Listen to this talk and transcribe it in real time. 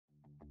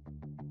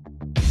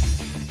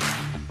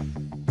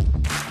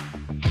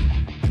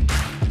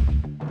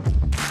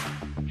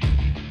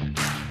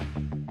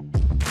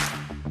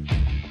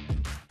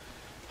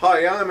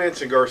Hi, I'm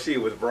Anson Garcia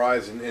with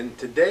Verizon, and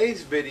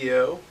today's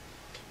video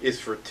is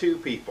for two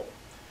people.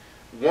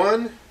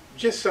 One,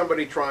 just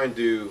somebody trying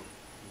to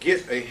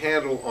get a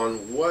handle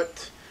on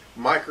what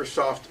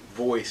Microsoft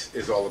Voice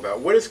is all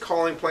about. What is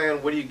calling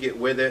plan? What do you get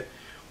with it?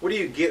 What do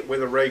you get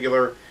with a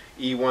regular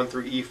E1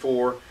 through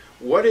E4?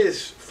 What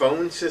is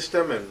phone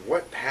system and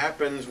what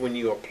happens when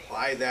you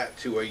apply that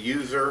to a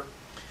user?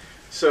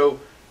 So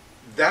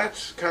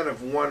that's kind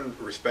of one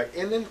respect,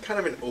 and then kind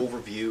of an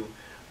overview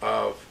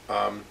of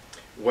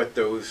what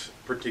those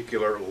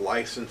particular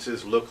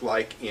licenses look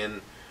like in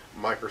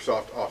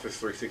Microsoft Office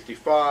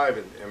 365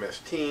 and MS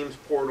Teams,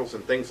 portals,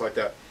 and things like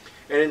that.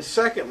 And then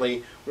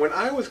secondly, when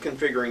I was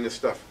configuring this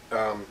stuff,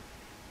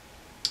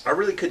 I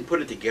really couldn't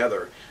put it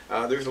together.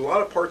 There's a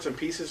lot of parts and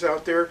pieces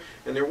out there,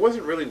 and there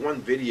wasn't really one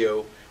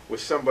video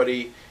with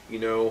somebody, you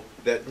know,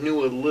 that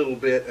knew a little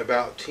bit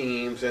about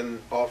Teams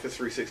and Office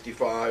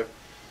 365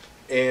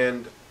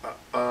 and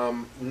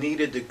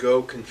needed to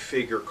go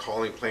configure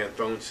calling plan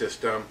phone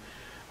system,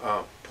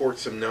 port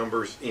some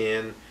numbers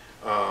in,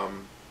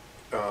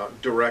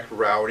 direct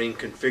routing,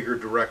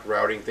 configure direct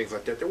routing, things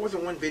like that. There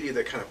wasn't one video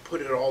that kind of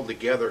put it all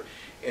together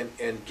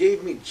and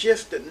gave me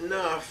just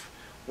enough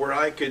where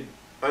I could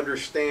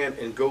understand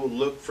and go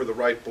look for the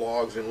right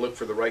blogs and look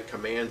for the right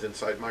commands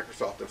inside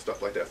Microsoft and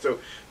stuff like that. So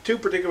two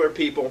particular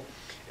people,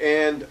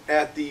 and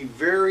at the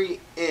very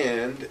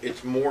end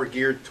it's more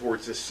geared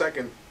towards the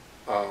second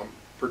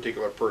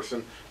particular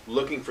person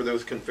looking for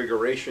those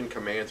configuration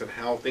commands and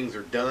how things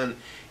are done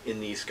in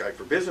the Skype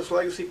for Business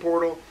Legacy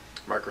portal,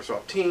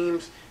 Microsoft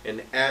Teams,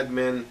 and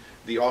admin,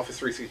 the Office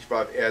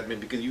 365 admin,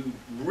 because you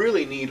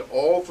really need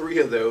all three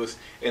of those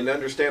and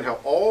understand how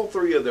all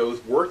three of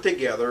those work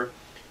together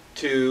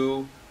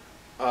to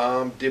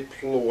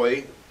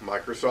deploy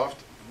Microsoft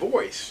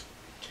Voice.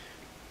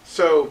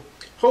 So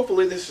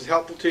hopefully this is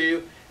helpful to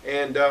you,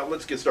 and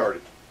let's get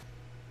started.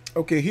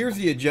 Okay, here's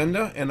the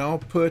agenda, and I'll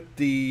put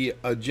the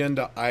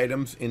agenda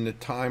items in the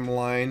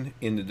timeline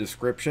in the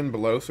description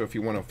below, so if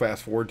you want to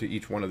fast forward to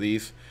each one of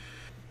these,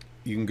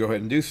 you can go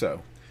ahead and do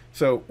so.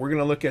 So we're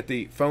going to look at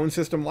the phone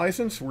system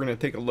license. We're going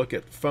to take a look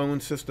at phone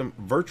system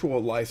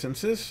virtual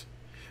licenses.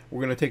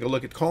 We're going to take a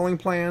look at calling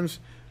plans,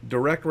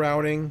 direct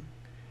routing,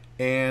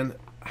 and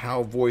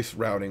how voice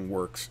routing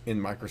works in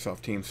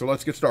Microsoft Teams. So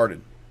let's get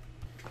started.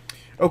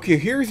 Okay,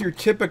 here's your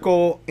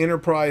typical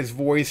enterprise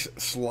voice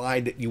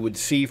slide that you would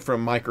see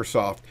from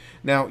Microsoft.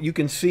 Now, you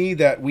can see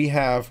that we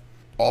have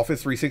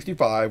Office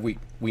 365.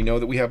 We know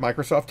that we have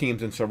Microsoft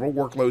Teams and several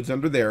workloads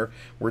under there.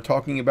 We're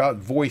talking about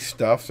voice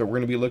stuff, so we're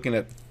going to be looking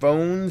at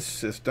phone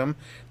system.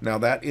 Now,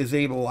 that is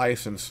a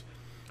license.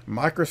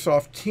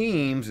 Microsoft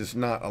Teams is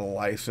not a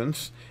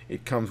license.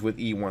 It comes with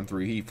E1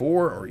 through E4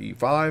 or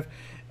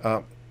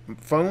E5.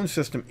 Phone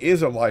system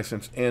is a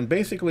license, and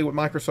basically what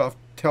Microsoft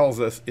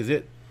tells us is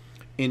it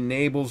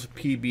enables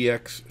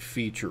PBX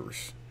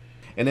features.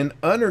 And then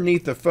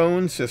underneath the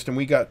phone system,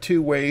 we got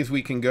two ways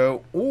we can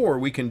go, or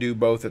we can do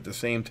both at the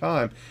same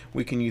time.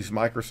 We can use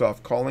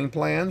Microsoft calling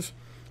plans,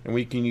 and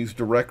we can use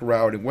direct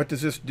routing. What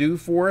does this do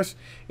for us?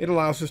 It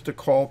allows us to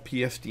call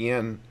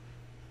PSTN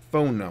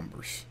phone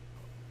numbers.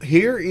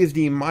 Here is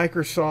the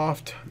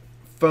Microsoft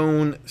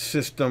phone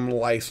system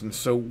license.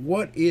 So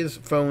what is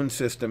phone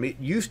system? It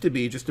used to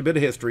be, just a bit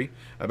of history,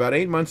 about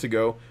 8 months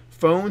ago,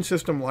 phone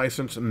system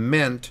license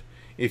meant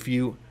if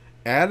you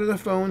added a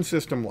phone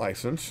system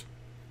license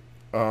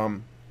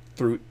from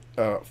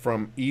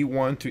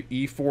E1 to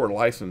E4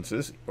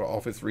 licenses,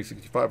 Office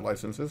 365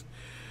 licenses,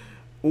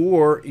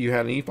 or you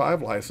had an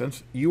E5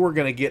 license, you were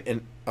going to get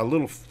a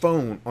little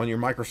phone on your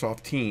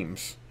Microsoft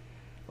Teams.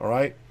 All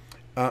right?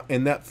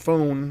 And that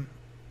phone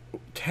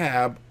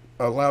tab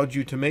allowed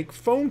you to make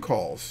phone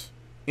calls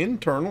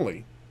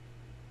internally,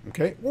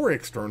 okay, or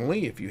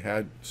externally if you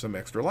had some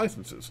extra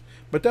licenses.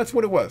 But that's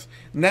what it was.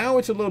 Now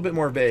it's a little bit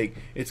more vague.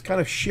 It's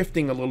kind of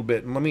shifting a little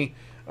bit, and let me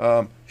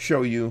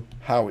show you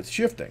how it's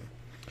shifting.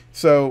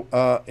 So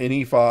an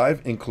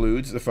E5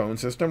 includes the phone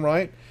system,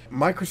 right?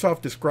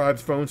 Microsoft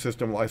describes phone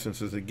system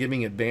licenses as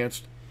giving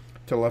advanced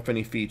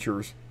telephony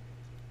features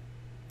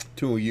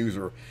to a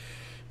user.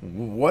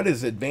 What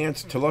is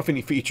advanced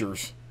telephony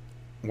features?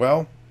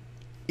 Well,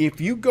 if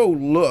you go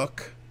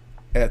look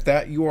at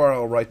that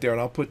URL right there, and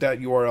I'll put that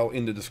URL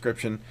in the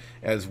description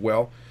as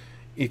well.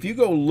 If you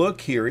go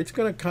look here, it's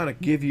going to kind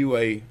of give you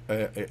a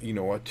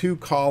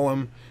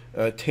two-column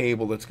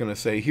table that's going to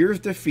say, here's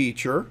the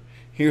feature,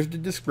 here's the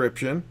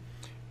description,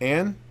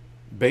 and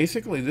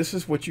basically this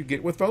is what you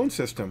get with phone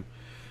system.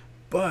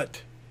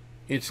 But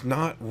it's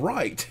not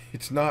right.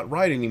 It's not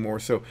right anymore.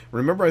 So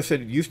remember I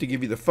said it used to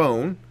give you the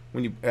phone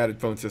when you added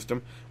phone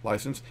system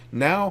license.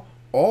 Now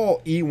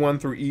all E1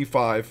 through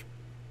E5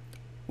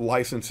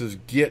 licenses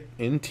get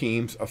in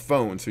Teams a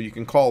phone, so you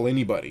can call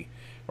anybody,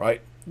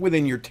 right,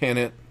 within your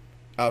tenant,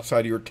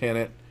 outside of your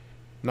tenant,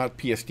 not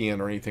PSTN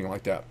or anything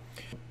like that.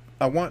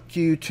 I want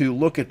you to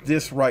look at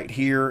this right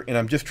here, and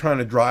I'm just trying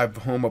to drive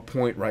home a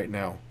point right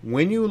now.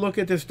 When you look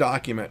at this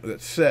document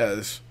that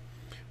says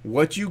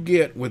what you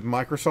get with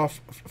Microsoft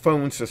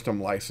phone system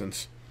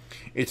license,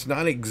 it's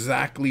not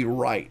exactly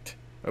right.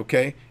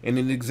 Okay, and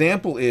an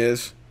example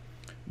is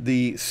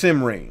the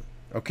SIM-ring.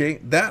 Okay,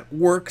 that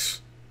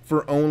works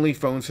for only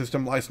phone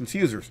system license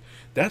users.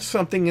 That's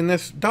something in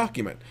this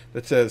document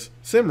that says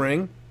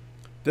SIM-ring.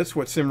 That's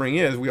what SIM-ring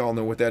is. We all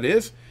know what that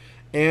is.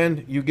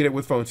 And you get it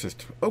with phone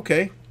system.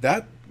 Okay,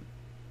 that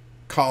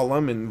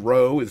column and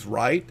row is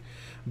right.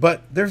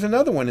 But there's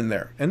another one in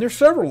there. And there's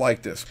several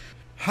like this.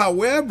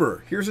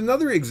 However, here's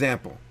another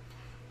example.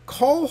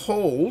 Call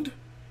hold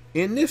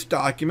in this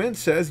document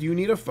says you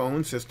need a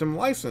phone system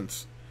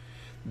license.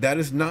 That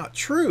is not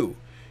true.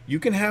 You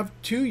can have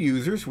two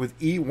users with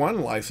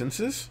E1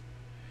 licenses,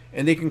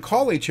 and they can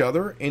call each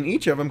other, and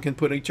each of them can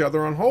put each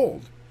other on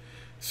hold.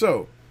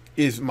 So,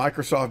 is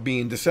Microsoft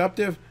being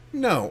deceptive?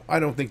 No, I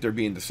don't think they're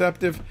being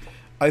deceptive.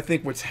 I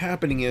think what's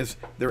happening is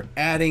they're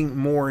adding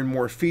more and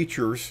more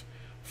features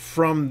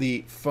from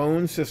the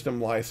phone system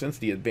license,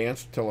 the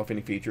advanced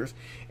telephony features,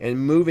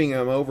 and moving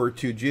them over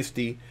to just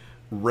the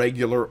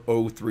regular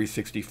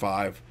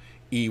O365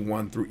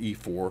 E1 through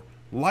E4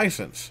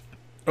 license.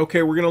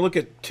 Okay, we're going to look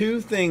at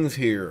two things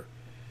here.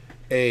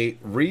 A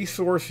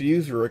resource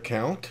user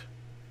account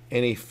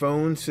and a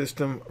phone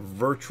system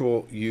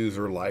virtual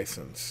user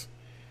license.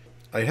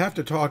 I have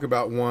to talk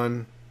about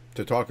one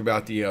to talk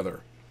about the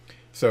other.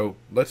 So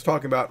let's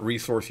talk about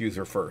resource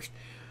user first.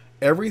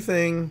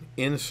 Everything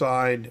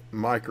inside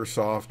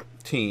Microsoft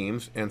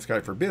Teams and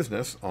Skype for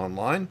Business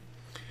online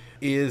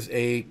is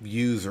a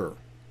user.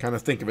 Kind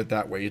of think of it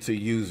that way. It's a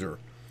user.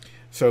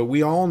 So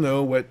we all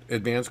know what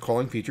advanced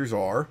calling features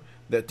are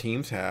that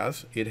Teams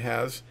has. It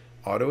has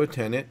auto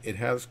attendant. It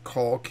has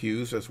call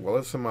queues, as well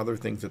as some other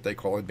things that they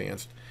call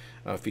advanced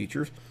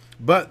features.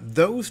 But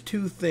those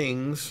two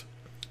things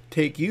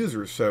take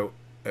users. So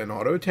an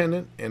auto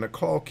attendant and a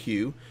call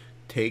queue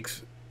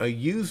takes a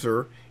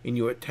user, and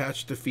you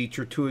attach the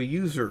feature to a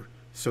user,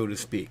 so to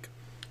speak.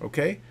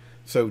 Okay?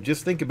 So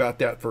just think about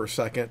that for a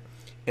second.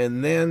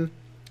 And then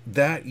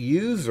that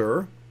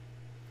user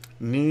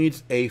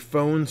needs a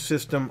phone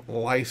system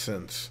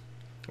license.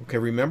 Okay,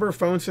 remember,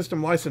 phone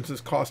system licenses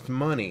cost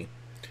money.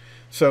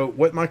 So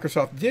what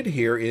Microsoft did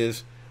here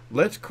is,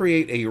 let's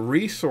create a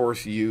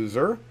resource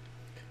user.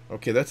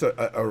 Okay, that's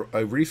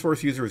a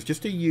resource user is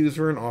just a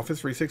user in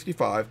Office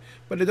 365,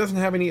 but it doesn't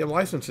have any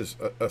licenses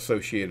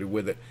associated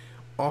with it.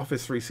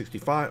 Office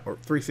 365 or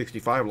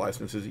 365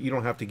 licenses, you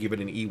don't have to give it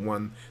an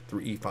E1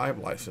 through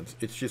E5 license.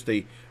 It's just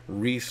a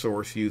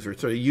resource user.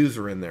 It's a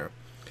user in there.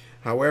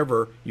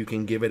 However, you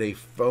can give it a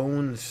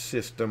phone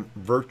system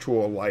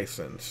virtual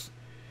license.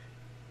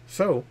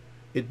 So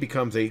it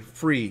becomes a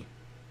free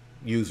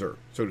user,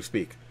 so to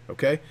speak.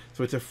 Okay,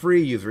 so it's a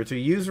free user. It's a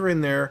user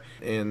in there,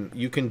 and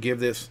you can give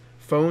this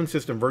phone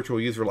system virtual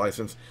user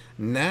license.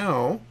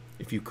 Now,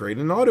 if you create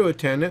an auto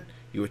attendant,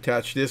 you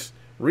attach this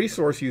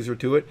resource user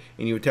to it,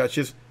 and you attach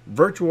this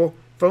virtual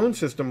phone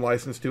system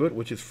license to it,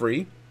 which is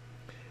free.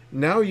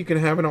 Now you can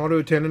have an auto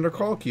attendant or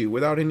call queue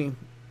without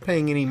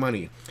paying any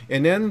money.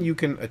 And then you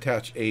can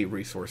attach a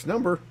resource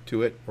number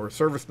to it, or a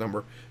service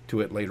number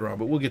to it later on,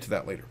 but we'll get to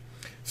that later.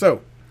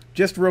 So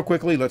just real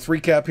quickly, let's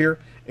recap here.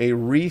 A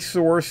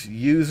resource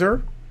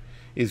user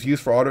is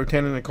used for auto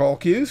attendant and call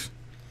queues.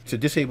 It's a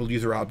disabled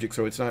user object,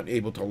 so it's not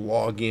able to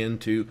log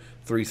into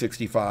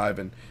 365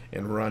 and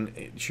run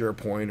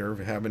SharePoint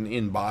or have an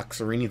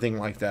inbox or anything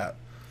like that.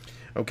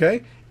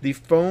 Okay, the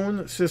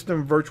phone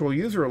system virtual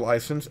user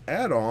license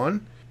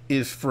add-on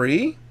is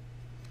free,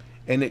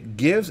 and it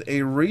gives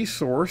a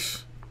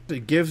resource.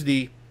 It gives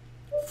the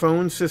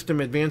phone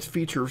system advanced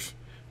features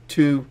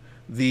to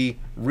the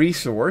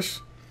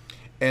resource,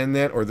 and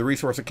then, or the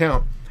resource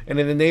account, and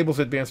it enables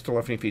advanced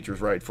telephony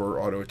features, right, for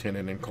auto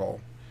attendant and call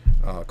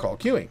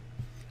queuing.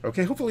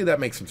 Okay, hopefully that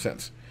makes some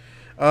sense.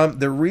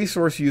 The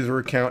resource user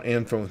account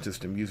and phone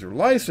system user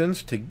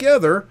license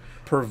together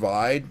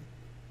provide,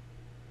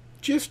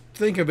 just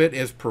think of it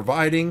as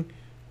providing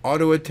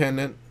auto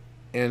attendant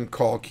and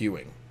call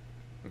queuing.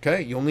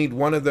 Okay, you'll need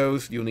one of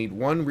those. You'll need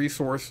one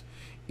resource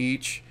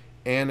each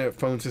and a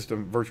phone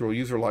system virtual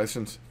user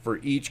license for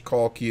each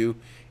call queue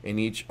and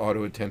each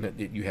auto attendant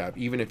that you have,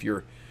 even if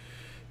you're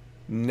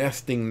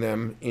nesting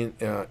them in,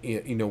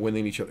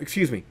 within each other.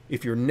 Excuse me.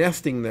 If you're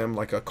nesting them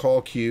like a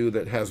call queue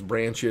that has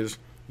branches,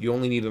 you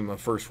only need them the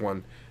first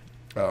one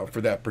for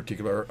that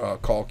particular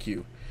call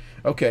queue.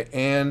 Okay,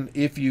 and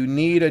if you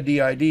need a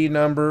DID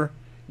number,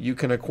 you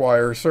can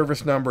acquire a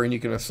service number, and you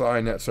can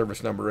assign that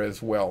service number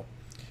as well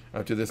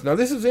to this. Now,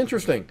 this is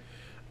interesting.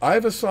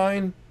 I've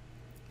assigned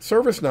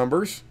service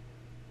numbers,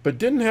 but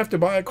didn't have to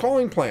buy a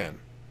calling plan.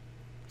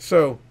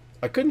 So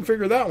I couldn't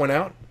figure that one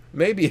out.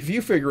 Maybe if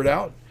you figure it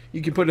out,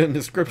 you can put it in the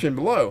description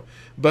below.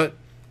 But,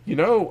 you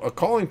know, a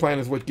calling plan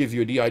is what gives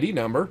you a DID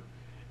number.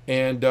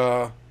 And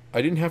I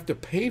didn't have to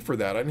pay for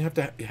that. I didn't have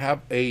to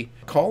have a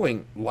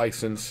calling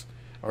license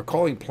or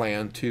calling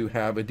plan to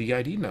have a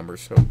DID number.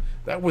 So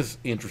that was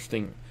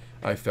interesting,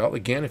 I felt.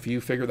 Again, if you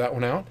figure that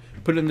one out,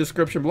 put it in the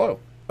description below.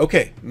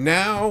 Okay,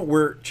 now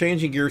we're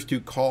changing gears to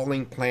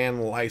calling plan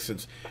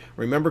license.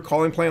 Remember,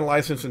 calling plan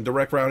license and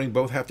direct routing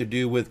both have to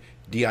do with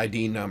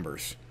DID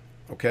numbers.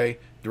 Okay,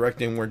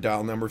 direct inward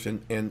dial numbers,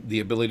 and the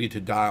ability to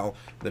dial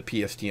the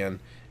PSTN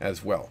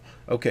as well.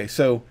 Okay,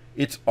 so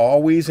it's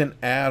always an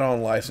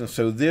add-on license.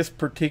 So this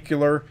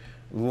particular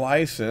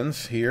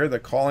license here, the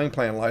calling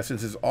plan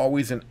license, is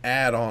always an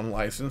add-on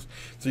license.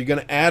 So you're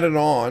going to add it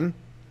on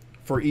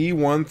for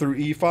E1 through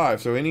E5.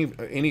 So any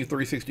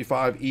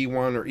 365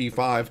 E1 or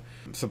E5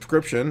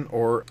 subscription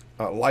or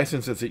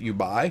licenses that you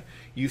buy,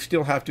 you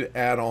still have to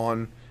add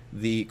on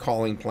the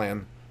calling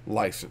plan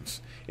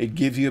license. It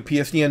gives you a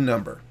PSTN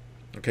number.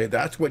 Okay,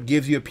 that's what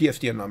gives you a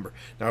PSTN number.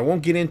 Now, I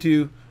won't get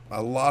into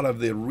a lot of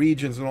the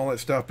regions and all that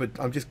stuff, but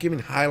I'm just giving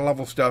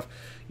high-level stuff.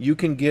 You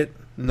can get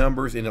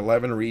numbers in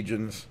 11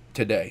 regions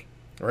today.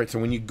 All right, so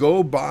when you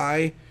go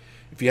buy,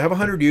 if you have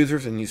 100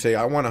 users and you say,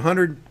 I want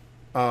 100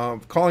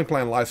 calling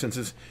plan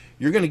licenses,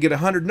 you're going to get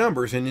 100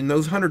 numbers, and in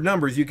those 100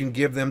 numbers, you can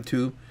give them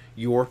to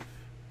your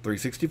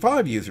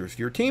 365 users,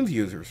 your Teams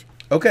users.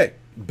 Okay,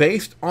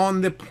 based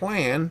on the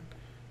plan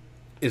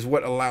is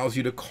what allows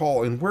you to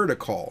call and where to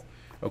call.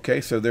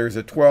 Okay, so there's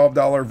a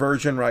 $12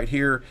 version right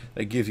here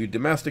that gives you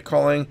domestic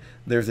calling.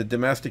 There's a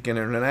domestic and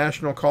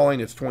international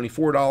calling. It's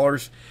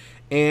 $24.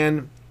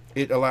 And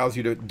it allows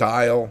you to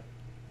dial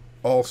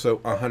also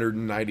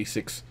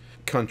 196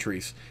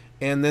 countries.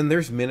 And then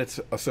there's minutes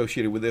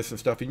associated with this and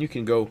stuff, and you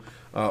can go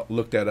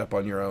look that up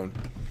on your own.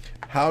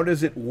 How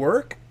does it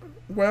work?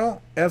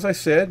 Well, as I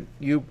said,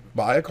 you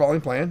buy a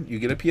calling plan, you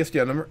get a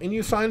PSTN number, and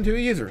you assign it to a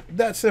user.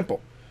 That's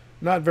simple.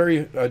 Not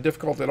very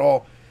difficult at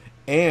all.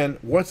 And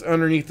what's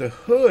underneath the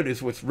hood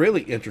is what's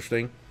really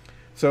interesting.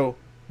 So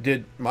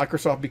did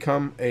Microsoft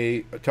become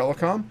a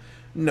telecom?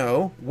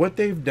 No. What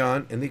they've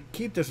done, and they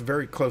keep this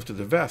very close to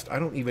the vest. I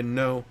don't even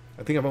know.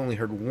 I think I've only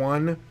heard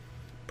one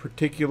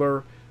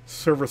particular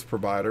service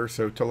provider,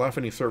 so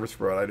telephony service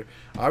provider.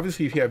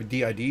 Obviously, if you have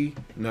DID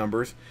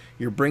numbers,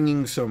 you're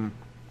bringing some,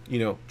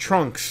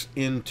 trunks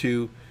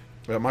into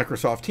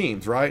Microsoft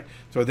Teams, right?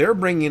 So they're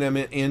bringing them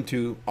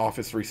into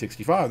Office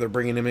 365. They're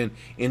bringing them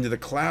into the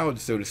cloud,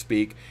 so to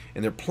speak,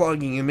 and they're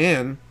plugging them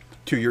in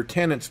to your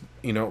tenants,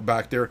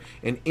 back there.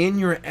 And in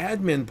your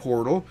admin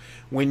portal,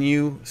 when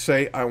you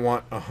say, I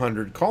want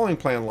 100 calling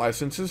plan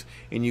licenses,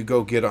 and you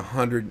go get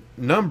 100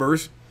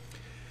 numbers,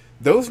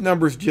 those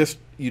numbers just,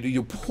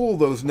 you pull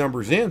those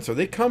numbers in. So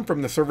they come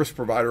from the service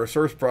provider. A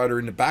service provider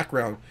in the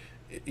background,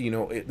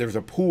 there's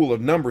a pool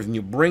of numbers, and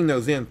you bring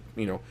those in,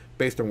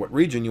 based on what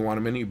region you want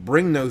them in. You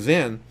bring those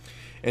in,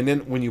 and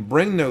then when you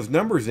bring those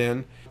numbers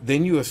in,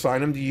 then you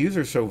assign them to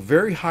users. So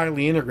very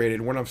highly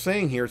integrated. What I'm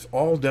saying here, it's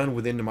all done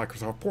within the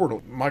Microsoft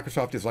portal.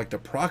 Microsoft is like the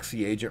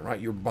proxy agent, right?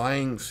 You're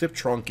buying SIP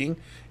trunking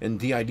and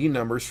DID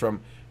numbers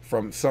from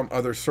some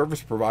other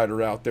service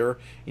provider out there,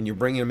 and you're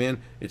bringing them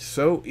in. It's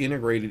so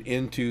integrated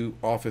into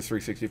Office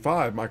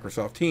 365,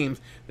 Microsoft Teams,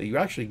 that you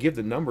actually give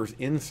the numbers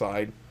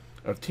inside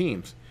of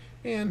Teams.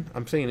 And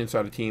I'm saying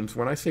inside of Teams.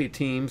 When I say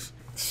Teams,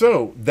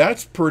 so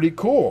that's pretty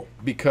cool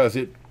because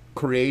it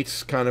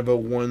creates kind of a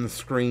one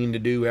screen to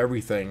do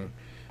everything.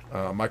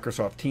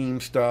 Microsoft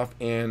Teams stuff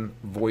and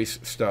voice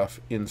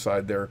stuff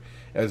inside there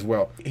as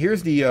well.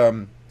 Here's the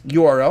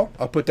URL.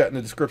 I'll put that in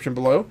the description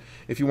below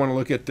if you want to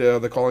look at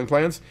the calling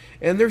plans.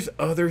 And there's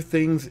other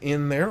things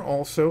in there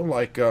also,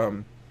 like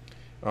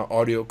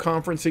audio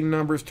conferencing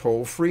numbers,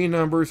 toll-free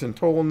numbers, and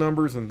toll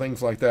numbers, and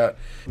things like that.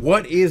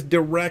 What is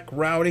direct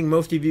routing?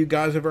 Most of you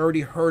guys have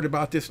already heard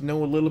about this,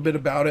 know a little bit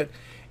about it,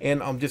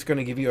 and I'm just going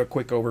to give you a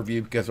quick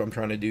overview because I'm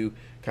trying to do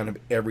kind of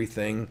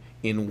everything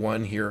in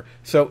one here.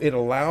 So it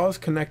allows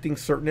connecting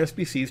certain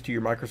SBCs to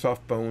your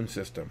Microsoft phone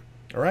system.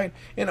 All right,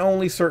 and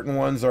only certain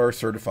ones are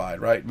certified,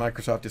 right?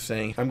 Microsoft is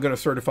saying, I'm going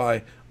to certify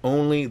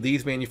only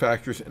these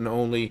manufacturers and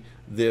only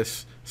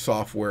this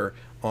software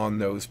on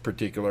those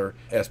particular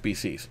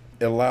SBCs.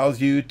 It allows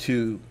you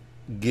to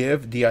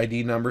give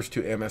DID numbers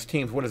to MS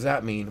Teams. What does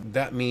that mean?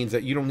 That means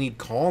that you don't need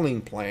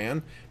calling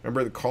plan.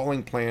 Remember, the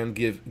calling plan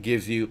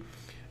gives you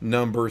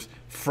numbers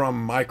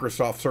from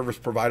Microsoft service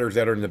providers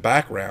that are in the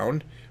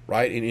background,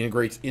 right? It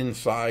integrates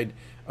inside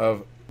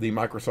of the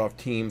Microsoft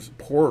Teams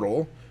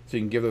portal, so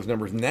you can give those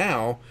numbers.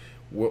 Now,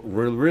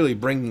 we're really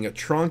bringing a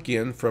trunk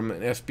in from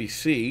an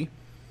SBC,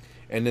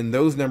 and then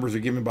those numbers are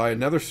given by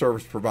another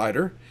service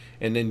provider,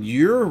 and then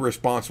you're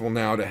responsible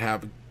now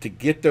to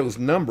get those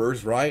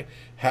numbers, right?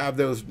 Have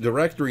those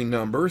directory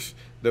numbers,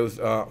 those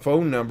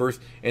phone numbers,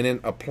 and then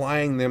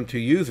applying them to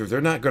users.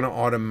 They're not going to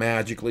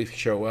automatically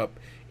show up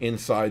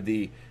inside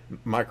the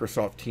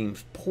Microsoft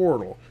Teams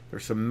portal.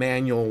 There's some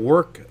manual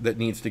work that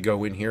needs to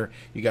go in here.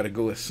 You got to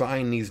go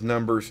assign these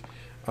numbers.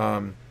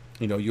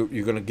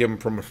 You're going to give them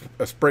from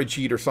a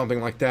spreadsheet or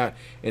something like that,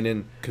 and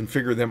then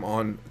configure them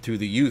on to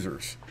the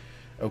users.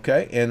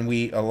 Okay, and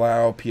we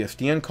allow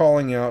PSTN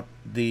calling out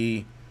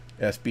the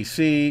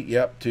SBC,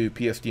 to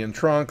PSTN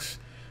trunks.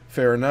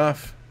 Fair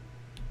enough.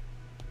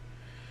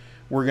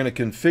 We're going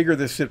to configure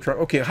this SIP trunk.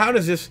 Okay, how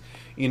does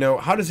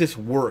this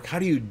work? How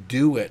do you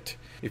do it?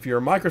 If you're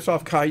a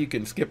Microsoft guy, you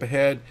can skip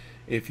ahead.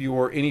 If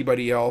you're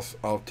anybody else,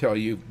 I'll tell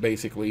you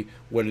basically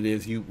what it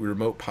is. You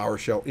remote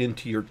PowerShell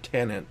into your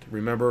tenant.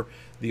 Remember,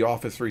 the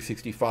Office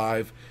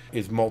 365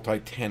 is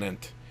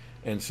multi-tenant.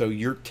 And so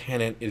your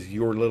tenant is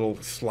your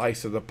little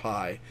slice of the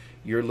pie,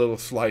 your little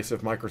slice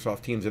of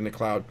Microsoft Teams in the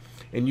cloud.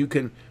 And you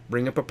can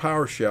bring up a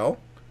PowerShell,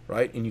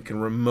 right? And you can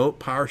remote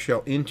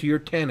PowerShell into your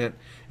tenant,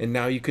 and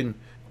now you can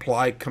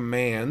apply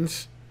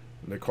commands.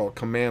 They're called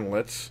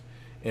commandlets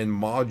and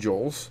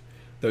modules.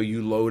 Though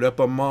you load up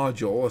a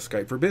module, a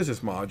Skype for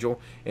Business module,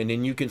 and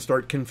then you can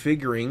start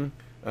configuring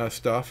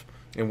stuff.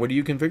 And what do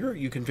you configure?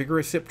 You configure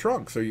a SIP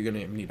trunk. So you're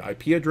going to need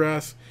IP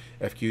address,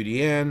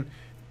 FQDN,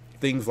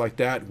 things like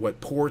that.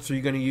 What ports are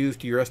you going to use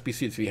to your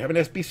SBC? So you have an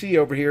SBC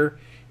over here.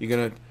 You're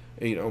going to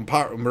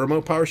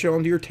remote PowerShell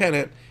into your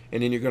tenant,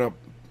 and then you're going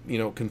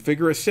to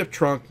configure a SIP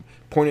trunk,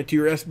 point it to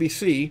your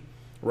SBC,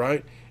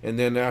 right? And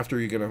then after,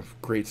 you're going to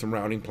create some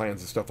routing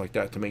plans and stuff like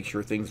that to make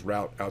sure things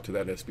route out to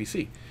that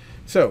SBC.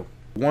 So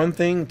one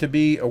thing to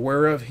be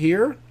aware of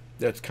here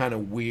that's kind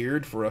of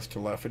weird for us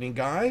telephony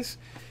guys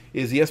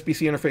is the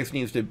SBC interface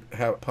needs to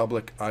have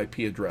public IP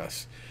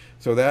address.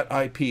 So that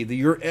IP,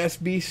 your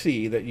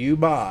SBC that you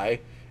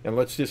buy, and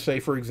let's just say,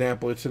 for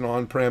example, it's an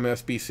on-prem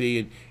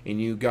SBC,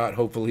 and you got,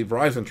 hopefully,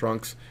 Verizon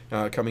trunks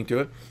coming to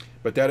it,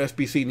 but that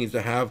SBC needs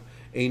to have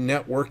a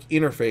network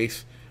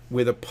interface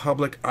with a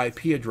public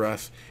IP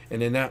address,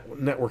 and in that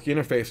network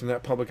interface and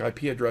that public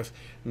IP address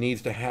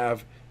needs to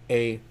have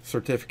a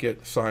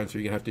certificate signed. So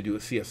you're going to have to do a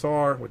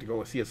CSR, what they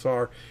call a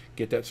CSR,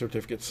 get that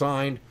certificate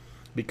signed,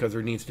 because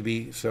there needs to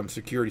be some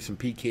security, some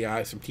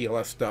PKI, some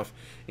TLS stuff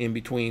in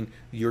between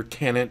your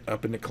tenant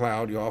up in the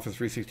cloud, your Office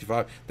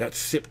 365. That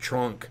SIP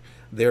trunk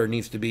there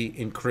needs to be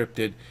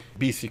encrypted,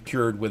 be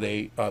secured with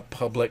a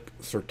public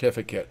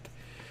certificate.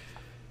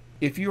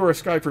 If you are a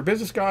Skype for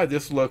Business guy,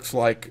 this looks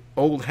like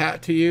old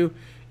hat to you.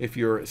 If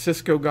you're a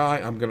Cisco guy,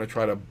 I'm going to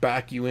try to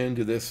back you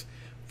into this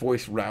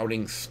voice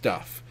routing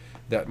stuff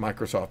that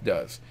Microsoft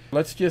does.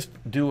 Let's just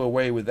do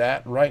away with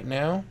that right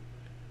now.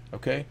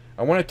 Okay,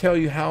 I want to tell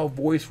you how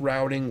voice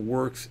routing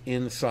works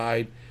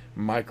inside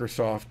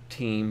Microsoft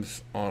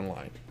Teams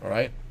Online. All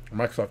right,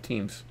 Microsoft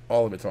Teams,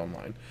 all of it's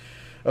online.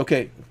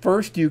 Okay,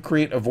 first you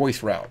create a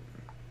voice route.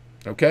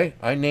 Okay,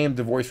 I named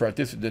the voice route.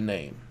 This is the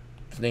name.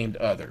 It's named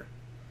Other.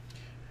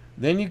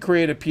 Then you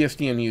create a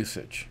PSTN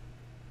usage.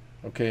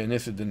 Okay, and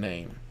this is the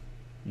name,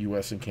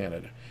 US and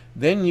Canada.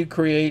 Then you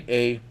create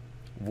a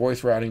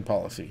voice routing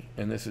policy,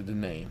 and this is the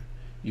name,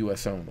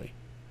 US only.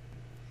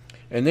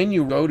 And then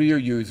you go to your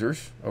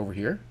users over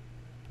here,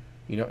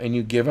 and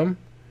you give them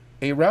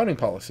a routing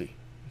policy.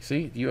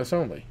 See, US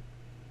only.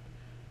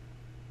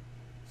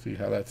 See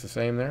how that's the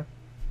same there?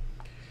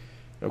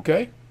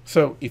 Okay,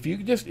 so if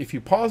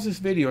you pause this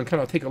video and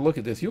kind of take a look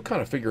at this, you'll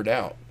kind of figure it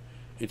out.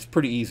 It's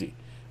pretty easy.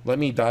 Let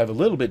me dive a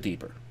little bit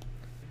deeper.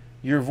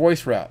 Your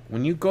voice route,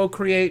 when you go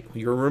create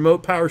your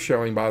remote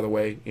PowerShelling, by the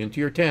way, into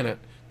your tenant,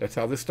 that's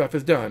how this stuff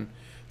is done.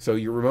 So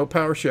your remote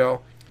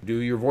PowerShell, do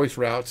your voice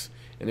routes,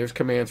 and there's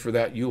commands for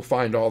that. You'll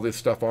find all this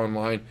stuff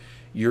online.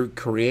 You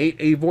create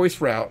a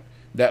voice route.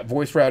 That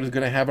voice route is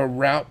going to have a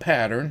route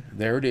pattern.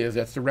 There it is.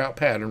 That's the route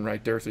pattern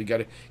right there. So you got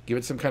to give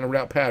it some kind of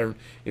route pattern.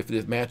 If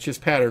it matches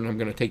pattern, I'm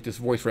going to take this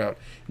voice route.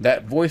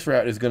 That voice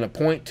route is going to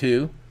point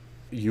to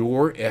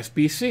your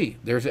SBC.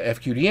 There's a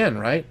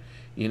FQDN, right?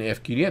 In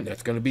FQDN,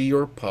 that's going to be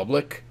your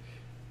public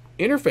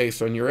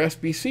interface on your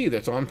SBC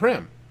that's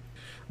on-prem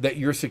that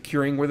you're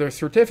securing with a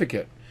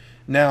certificate.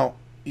 Now,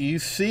 you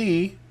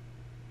see,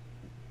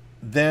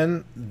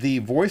 then the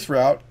voice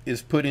route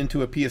is put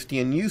into a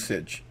PSTN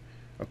usage,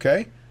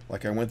 okay?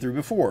 Like I went through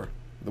before.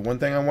 The one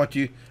thing I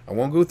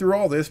won't go through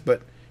all this,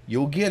 but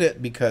you'll get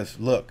it, because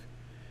look,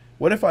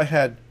 what if I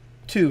had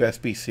two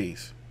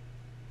SBCs?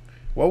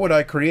 What would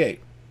I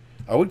create?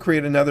 I would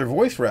create another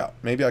voice route.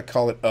 Maybe I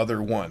call it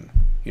Other One,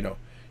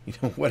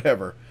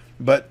 whatever.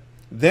 But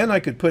then I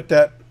could put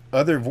that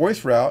other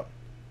voice route,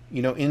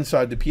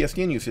 inside the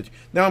PSTN usage.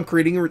 Now I'm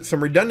creating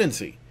some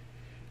redundancy.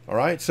 All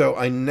right, so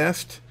I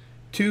nest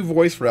two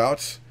voice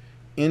routes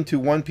into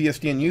one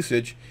PSTN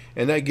usage,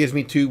 and that gives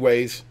me two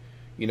ways.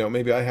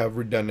 Maybe I have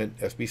redundant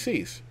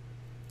SBCs,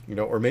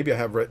 or maybe I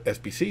have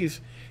SBCs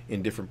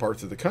in different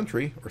parts of the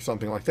country or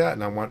something like that,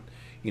 and I want,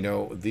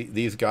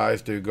 these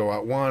guys to go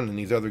out one and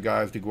these other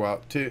guys to go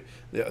out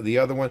the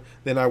other one.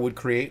 Then I would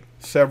create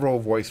several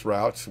voice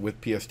routes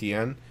with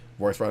PSTN,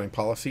 voice routing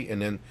policy,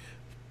 and then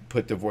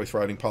put the voice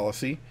routing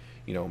policy,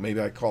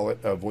 maybe I call it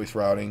a voice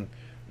routing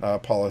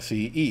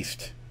policy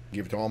East.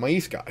 Give it to all my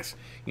East guys.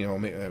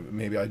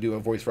 Maybe I do a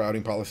voice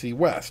routing policy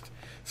West.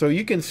 So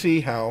you can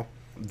see how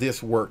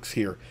this works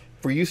here.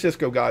 For you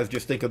Cisco guys,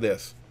 just think of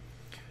this.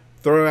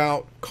 Throw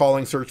out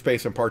calling, search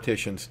space, and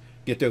partitions.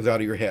 Get those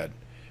out of your head.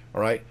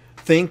 All right.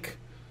 Think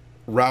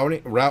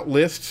route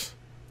lists,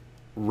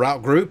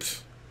 route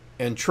groups,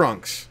 and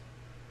trunks.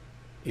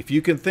 If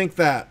you can think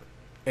that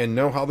and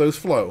know how those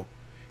flow,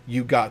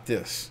 you got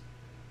this.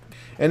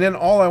 And then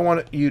all I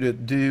want you to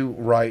do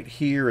right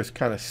here is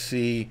kind of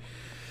see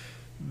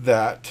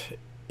that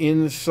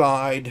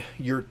inside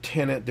your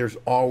tenant, there's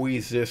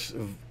always this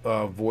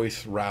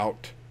voice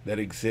route that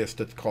exists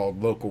that's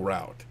called local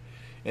route.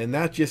 And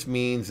that just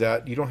means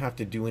that you don't have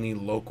to do any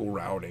local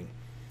routing.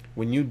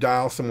 When you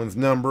dial someone's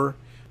number,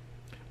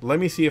 let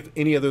me see if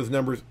any of those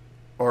numbers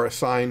are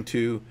assigned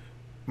to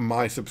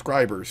my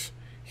subscribers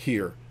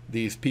here,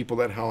 these people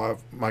that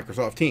have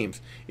Microsoft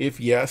Teams? If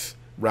yes,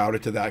 route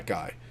it to that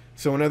guy.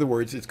 So in other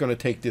words, it's going to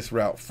take this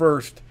route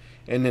first,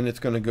 and then it's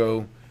going to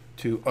go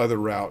to other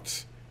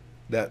routes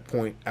that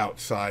point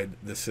outside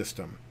the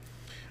system.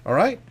 All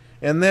right,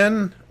 and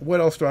then what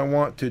else do I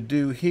want to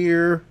do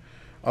here?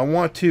 I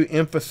want to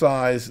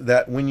emphasize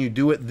that when you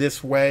do it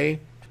this way,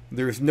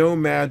 there's no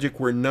magic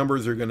where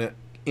numbers are going to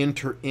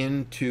enter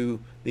into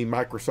the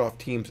Microsoft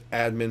Teams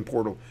admin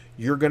portal.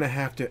 You're going to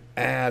have to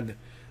add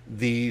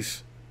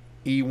these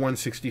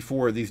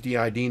E164, these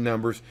DID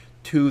numbers,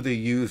 to the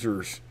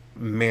users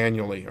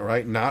manually, all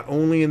right? Not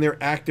only in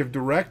their Active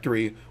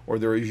Directory or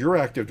their Azure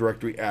Active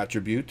Directory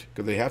attribute,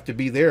 because they have to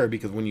be there,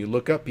 because when you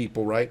look up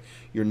people, right,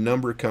 your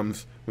number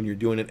comes when you're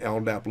doing an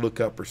LDAP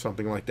lookup or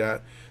something like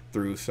that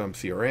through some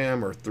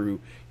CRM or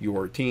through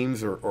your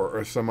Teams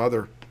or some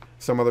other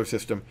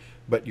system,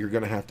 but you're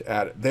going to have to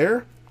add it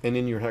there, and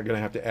then you're going to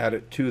have to add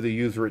it to the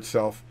user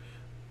itself,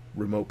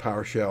 remote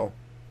PowerShell,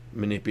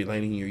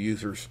 manipulating your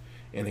users.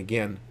 And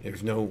again,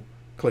 there's no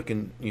click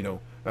and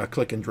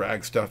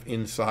drag stuff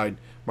inside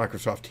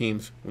Microsoft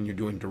Teams when you're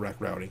doing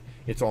direct routing.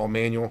 It's all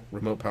manual,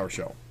 remote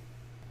PowerShell.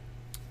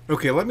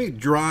 Okay, let me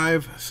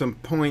drive some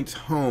points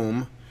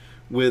home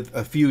with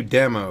a few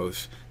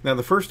demos. Now,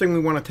 the first thing we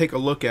want to take a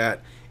look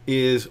at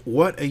is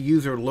what a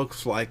user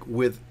looks like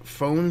with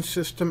phone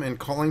system and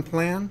calling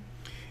plan,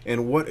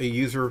 and what a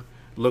user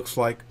looks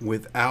like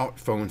without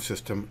phone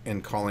system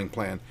and calling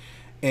plan.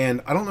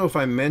 And I don't know if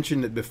I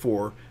mentioned it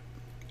before,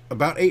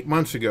 about 8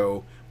 months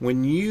ago,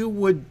 when you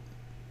would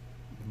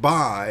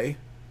buy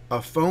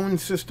a phone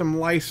system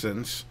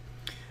license,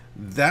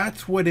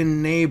 that's what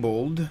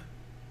enabled,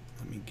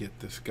 let me get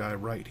this guy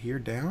right here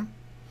down,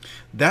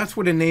 that's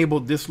what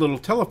enabled this little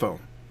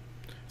telephone.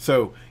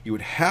 So you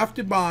would have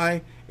to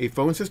buy a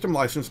phone system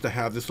license to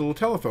have this little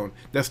telephone.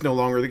 That's no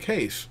longer the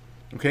case.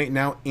 Okay,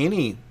 now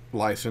any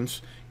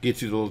license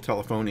gets you the little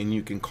telephone and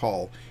you can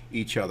call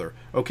each other.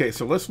 Okay,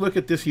 so let's look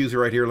at this user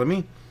right here. Let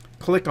me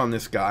click on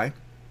this guy.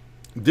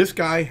 This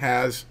guy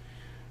has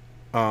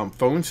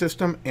phone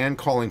system and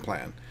calling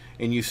plan.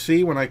 And you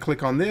see when I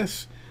click on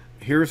this,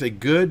 here's a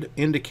good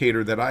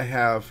indicator that I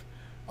have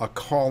a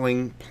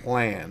calling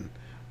plan.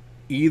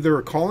 Either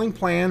a calling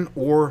plan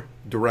or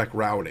direct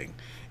routing.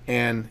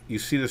 And you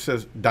see this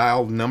says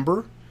dial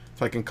number.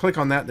 So I can click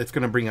on that. That's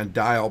going to bring a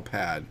dial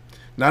pad.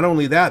 Not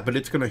only that, but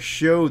it's going to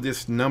show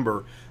this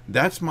number.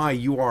 That's my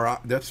URI.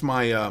 That's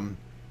my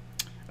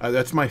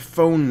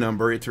phone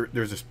number.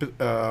 There's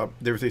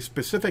a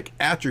specific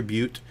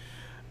attribute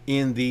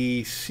in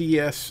the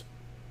CSMS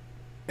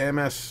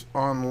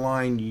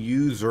Online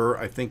user,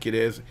 I think it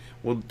is.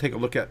 We'll take a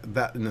look at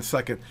that in a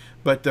second.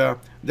 But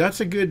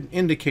that's a good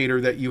indicator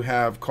that you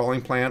have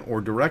calling plan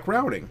or direct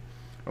routing.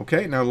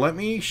 Okay, now let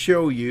me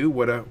show you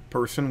what a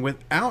person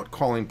without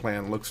calling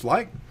plan looks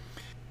like.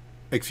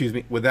 Excuse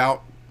me,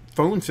 without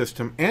phone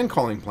system and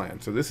calling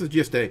plan. So this is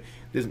just in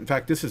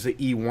fact, this is an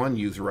E1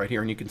 user right here,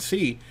 and you can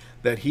see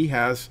that he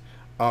has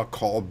a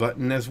call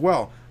button as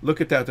well. Look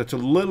at that. That's a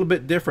little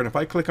bit different. If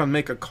I click on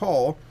make a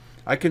call,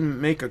 I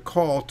can make a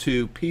call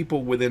to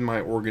people within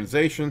my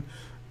organization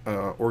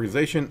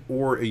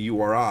or a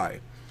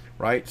URI,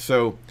 right?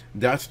 So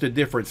that's the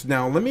difference.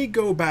 Now let me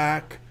go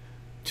back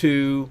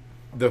to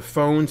the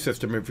phone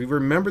system. If you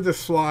remember the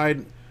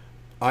slide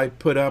I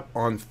put up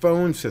on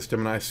phone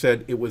system, and I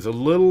said it was a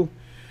little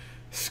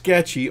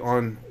sketchy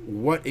on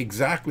what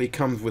exactly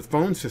comes with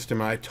phone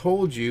system. And I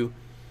told you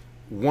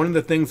one of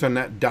the things on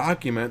that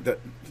document that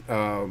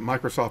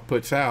Microsoft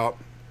puts out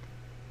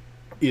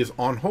is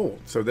on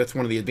hold. So that's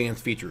one of the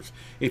advanced features.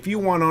 If you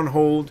want on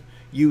hold,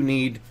 you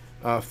need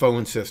a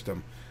phone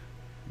system.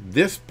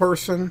 This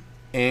person,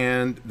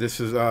 and this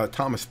is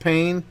Thomas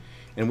Payne,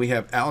 and we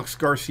have Alex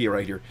Garcia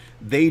right here.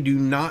 They do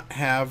not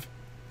have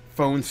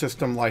phone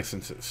system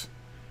licenses.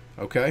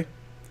 Okay,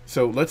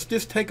 so let's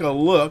just take a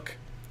look.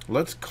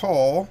 Let's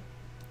call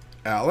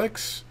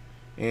Alex,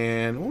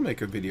 and we'll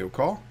make a video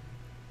call.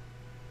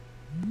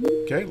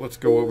 Okay, let's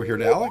go over here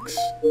to Alex,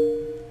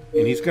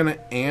 and he's going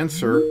to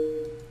answer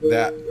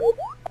that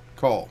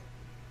call.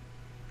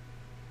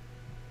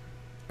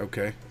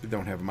 Okay, we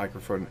don't have a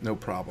microphone, no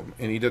problem.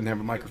 And he doesn't have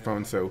a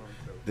microphone, so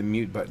the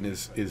mute button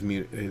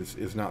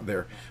is not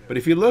there. But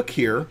if you look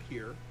here,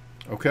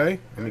 okay,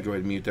 let me go ahead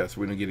and mute that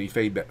so we don't get any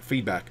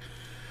feedback.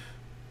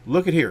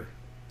 Look at here.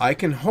 I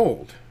can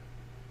hold.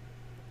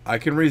 I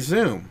can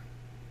resume.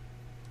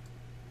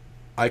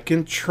 I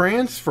can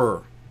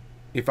transfer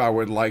if I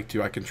would like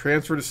to. I can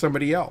transfer to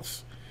somebody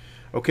else.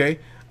 Okay,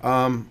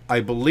 I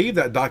believe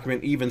that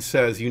document even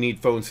says you need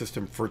phone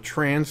system for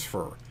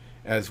transfer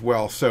as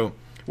well. So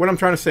what I'm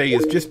trying to say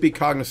is just be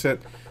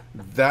cognizant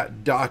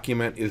that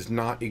document is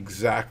not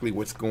exactly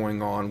what's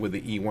going on with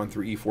the E1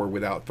 through E4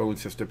 without phone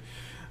system.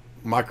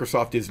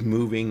 Microsoft is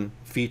moving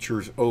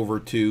features over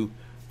to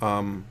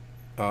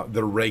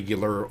the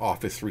regular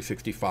Office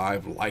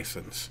 365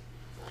 license.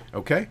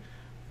 Okay?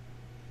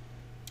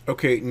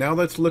 Okay, now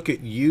let's look at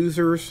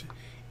users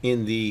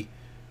in the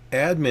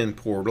admin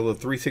portal, the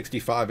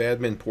 365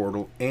 admin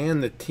portal,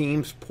 and the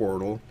Teams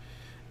portal.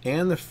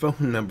 and the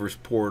phone numbers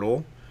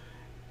portal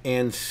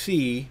and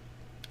see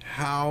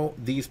how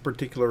these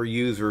particular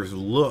users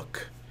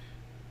look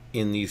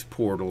in these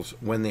portals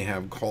when they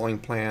have calling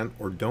plan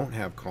or don't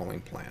have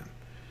calling plan.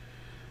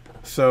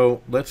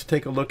 So let's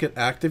take a look at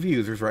active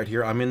users right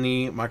here. I'm in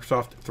the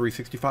Microsoft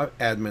 365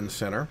 Admin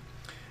Center.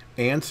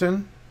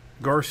 Anson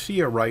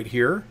Garcia right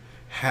here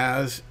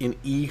has an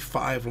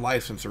E5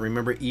 license. And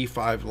remember,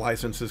 E5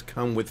 licenses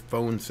come with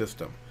phone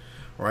system.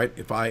 All right,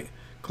 if I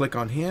click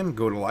on him,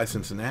 go to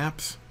license and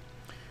apps,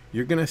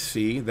 you're going to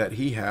see that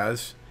he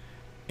has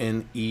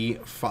an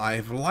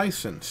E5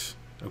 license.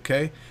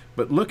 Okay,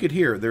 but look at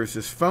here, there's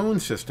this phone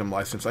system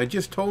license. I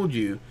just told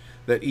you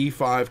that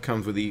E5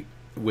 comes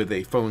with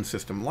a phone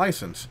system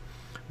license,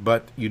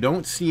 but you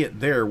don't see it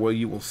there. Where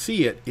you will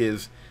see it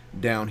is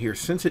down here.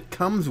 Since it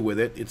comes with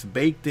it, it's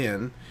baked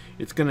in,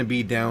 it's going to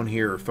be down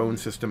here, phone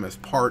system, as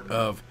part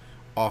of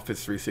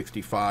Office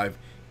 365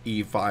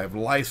 E5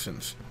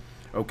 license.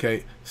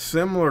 Okay,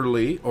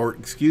 similarly, or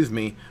excuse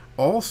me,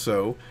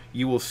 also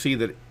you will see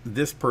that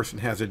this person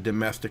has a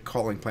domestic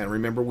calling plan.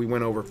 Remember, we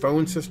went over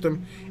phone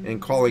system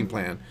and calling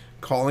plan.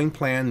 Calling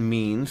plan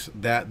means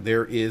that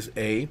there is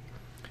a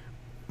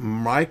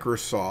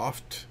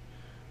Microsoft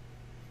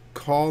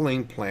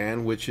calling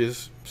plan, which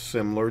is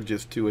similar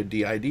just to a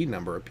DID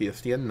number, a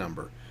PSTN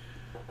number.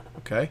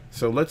 Okay,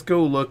 so let's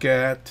go look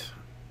at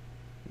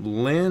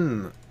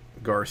Lynn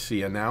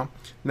Garcia now.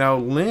 Now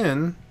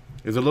Lynn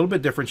is a little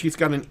bit different. She's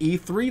got an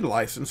E3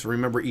 license.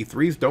 Remember,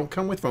 E3s don't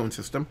come with phone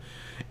system,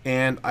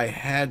 and I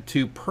had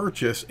to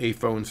purchase a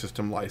phone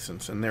system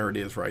license, and there it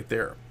is right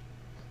there.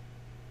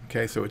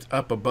 Okay, so it's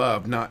up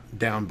above, not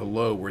down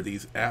below where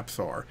these apps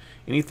are.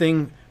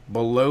 Anything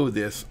below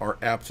this are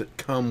apps that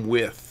come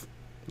with,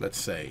 let's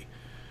say.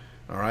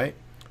 All right,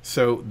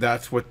 so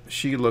that's what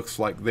she looks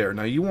like there.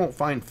 Now, you won't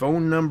find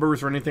phone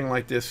numbers or anything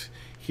like this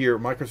here.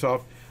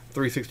 Microsoft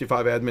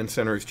 365 Admin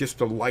Center is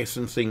just a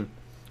licensing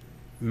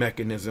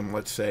mechanism,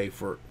 let's say,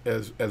 for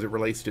as it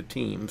relates to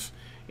Teams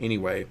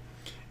anyway.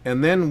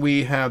 And then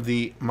we have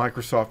the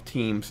Microsoft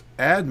Teams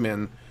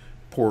admin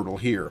portal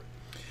here.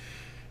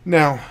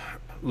 Now,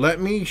 let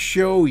me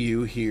show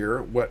you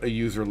here what a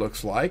user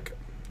looks like.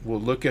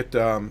 We'll look at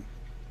oh,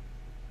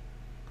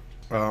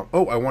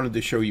 I wanted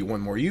to show you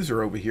one more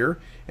user over here,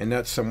 and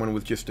that's someone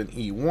with just an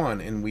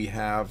E1. And we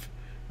have,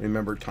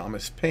 remember,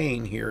 Thomas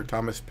Payne here.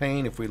 Thomas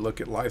Payne, if we look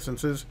at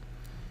licenses,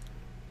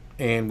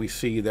 and we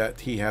see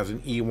that he has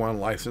an E1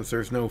 license,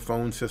 there's no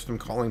phone system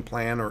calling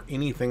plan or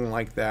anything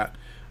like that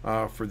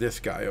for this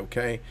guy.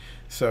 Okay,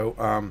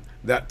 so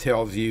that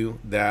tells you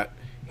that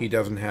he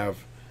doesn't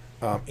have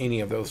any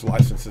of those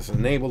licenses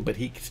enabled, but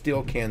he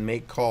still can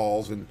make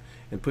calls and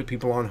put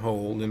people on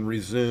hold and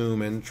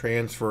resume and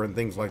transfer and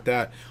things like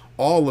that,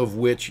 all of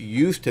which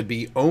used to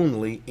be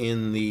only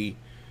in the,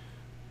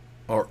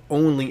 or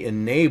only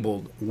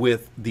enabled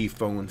with the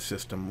phone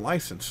system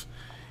license.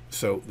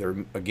 So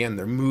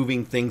they're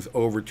moving things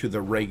over to the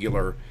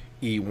regular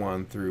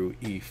E1 through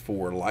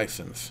E4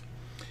 license.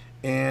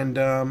 And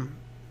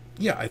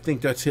yeah, I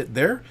think that's it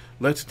there.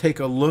 Let's take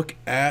a look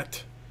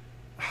at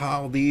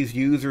how these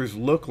users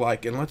look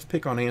like, and let's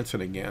pick on Anson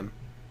again.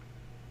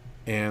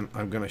 And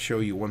I'm going to show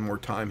you one more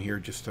time here,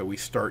 just so we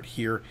start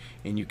here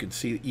and you can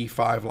see the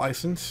E5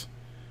 license,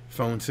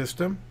 phone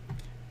system,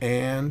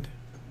 and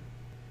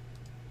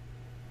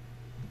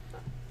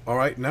all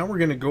right, now we're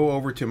going to go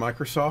over to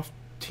Microsoft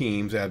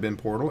Teams admin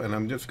portal, and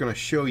I'm just going to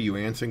show you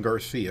Anson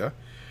Garcia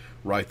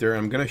right there.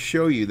 I'm going to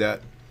show you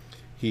that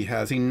he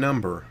has a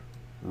number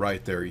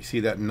right there. You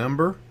see that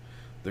number?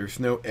 There's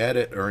no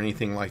edit or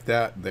anything like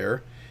that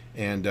there.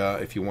 And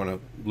if you want to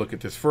look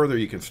at this further,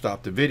 you can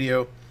stop the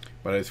video,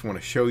 but I just want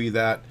to show you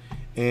that.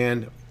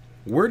 And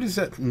where does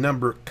that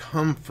number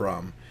come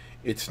from?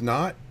 It's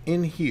not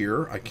in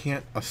here. I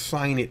can't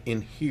assign it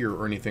in here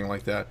or anything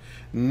like that,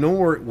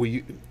 nor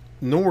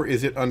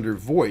is it under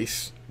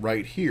voice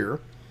right here.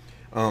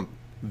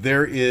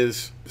 There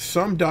is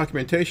some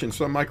documentation,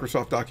 some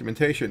Microsoft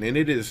documentation, and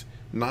it is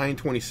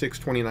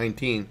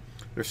 9/26/2019.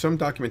 There's some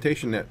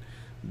documentation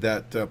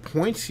that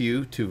points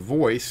you to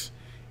voice,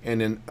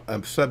 and then a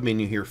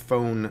submenu here,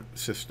 phone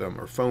system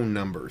or phone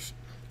numbers.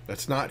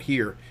 That's not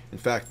here. In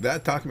fact,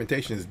 that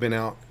documentation has been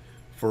out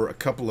for a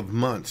couple of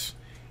months,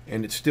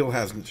 and it still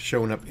hasn't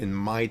shown up in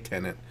my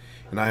tenant,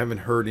 and I haven't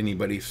heard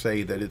anybody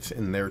say that it's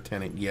in their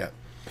tenant yet.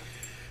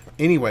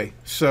 Anyway,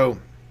 so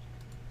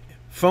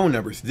phone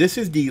numbers. This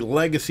is the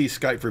legacy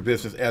Skype for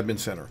Business Admin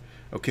Center.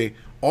 Okay,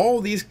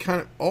 all these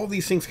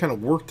things kind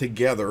of work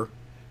together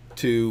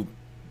to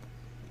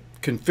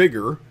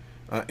configure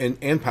and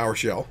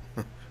PowerShell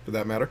for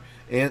that matter,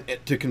 and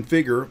to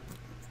configure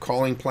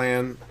calling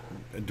plan,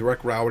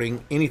 direct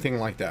routing, anything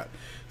like that.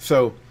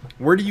 So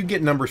where do you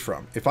get numbers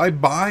from? If I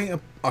buy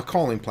a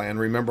calling plan,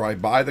 remember I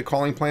buy the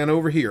calling plan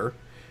over here.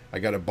 I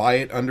got to buy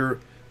it under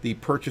the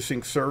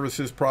purchasing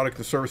services, product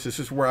and services.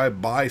 This is where I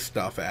buy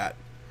stuff at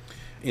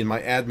in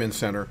my admin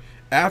center.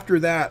 After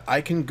that,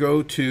 I can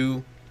go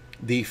to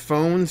the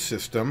phone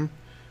system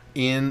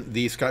in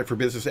the Skype for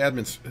Business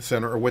Admin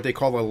Center, or what they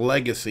call a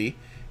legacy,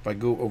 If I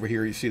go over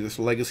here, you see this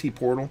legacy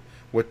portal.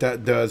 What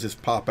that does is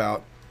pop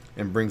out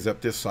and brings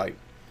up this site.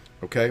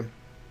 Okay,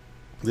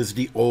 this is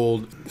the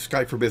old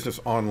Skype for Business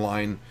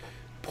online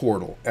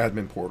portal,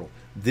 admin portal.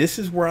 This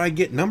is where I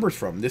get numbers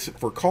from. This is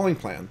for calling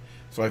plan.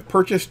 So I've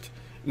purchased,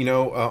 you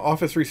know,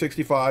 Office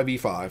 365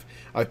 E5.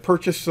 I've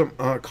purchased some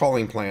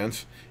calling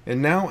plans,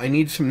 and now I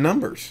need some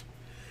numbers.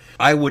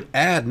 I would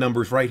add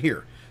numbers right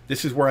here.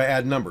 This is where I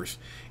add numbers.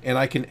 And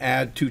I can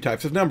add two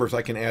types of numbers.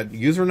 I can add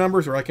user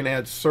numbers, or I can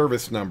add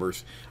service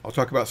numbers. I'll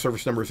talk about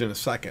service numbers in a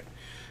second.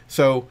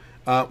 So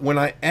when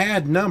I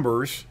add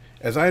numbers,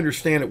 as I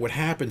understand it, what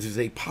happens is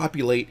they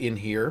populate in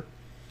here,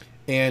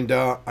 and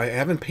I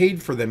haven't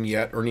paid for them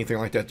yet or anything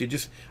like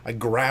that. I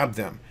grab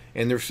them,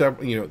 and there's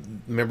several, you know,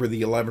 remember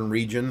the 11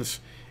 regions,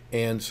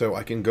 and so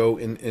I can go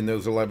in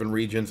those 11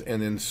 regions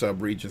and then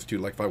sub-regions too,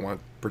 like if I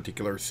want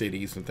particular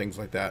cities and things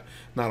like that.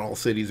 Not all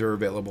cities are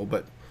available,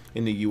 but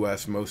in the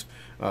U.S., most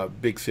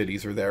big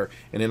cities are there,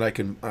 and then I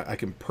can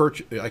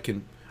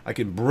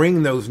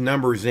bring those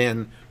numbers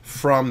in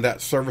from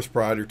that service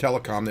provider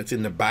telecom that's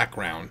in the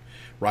background,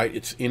 right?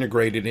 It's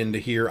integrated into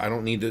here. I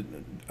don't need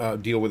to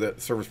deal with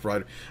a service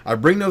provider. I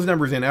bring those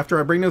numbers in. After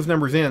I bring those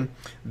numbers in,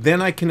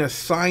 then I can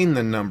assign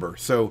the number.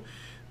 So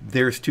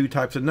there's two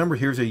types of numbers.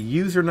 Here's a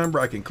user number.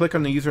 I can click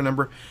on the user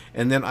number,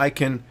 and then I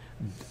can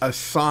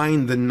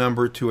assign the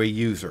number to a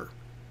user.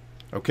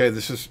 Okay,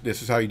 this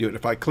is how you do it.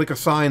 If I click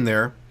assign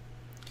there,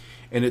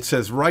 and it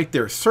says right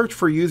there, search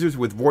for users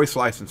with voice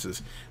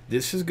licenses.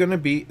 This is going to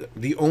be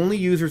the only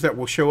users that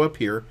will show up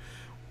here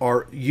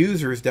are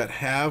users that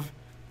have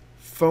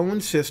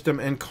phone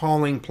system and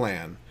calling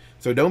plan.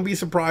 So don't be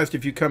surprised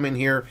if you come in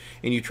here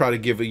and you try to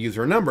give a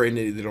user a number and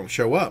they don't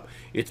show up.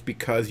 It's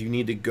because you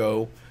need to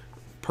go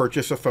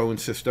purchase a phone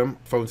system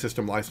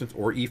license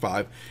or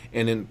E5,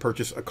 and then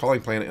purchase a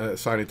calling plan and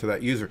assign it to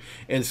that user.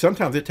 And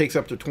sometimes it takes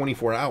up to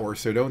 24 hours,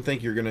 so don't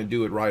think you're going to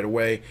do it right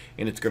away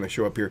and it's going to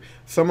show up here.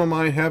 Some of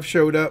mine have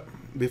showed up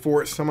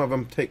before. Some of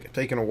them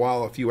taken a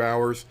while, a few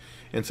hours,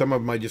 and some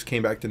of them I just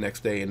came back the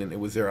next day and then it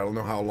was there. I don't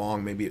know how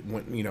long. Maybe it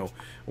went, you know,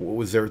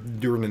 was there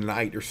during the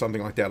night or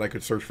something like that. I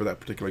could search for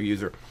that particular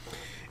user.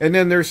 And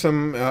then there's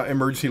some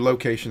emergency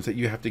locations that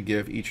you have to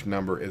give each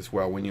number as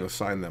well when you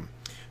assign them.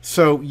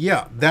 So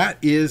yeah, that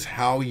is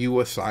how you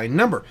assign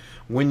number.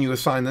 When you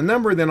assign the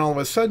number, then all of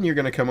a sudden you're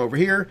going to come over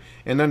here,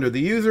 and under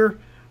the user,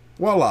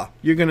 voila,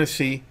 you're going to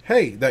see,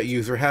 hey, that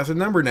user has a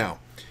number now.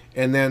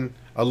 And then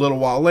a little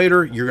while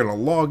later, you're going to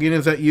log in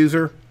as that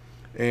user,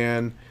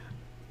 and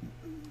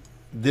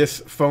this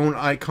phone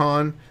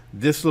icon,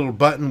 this little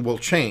button will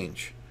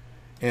change.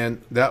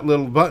 And that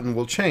little button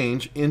will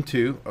change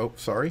into, oh,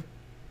 sorry,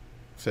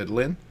 said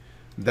Lynn.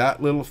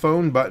 That little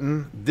phone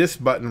button, this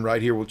button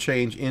right here will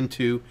change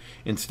into,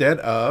 instead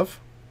of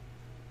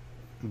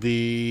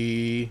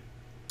the,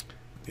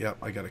 yep,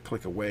 I got to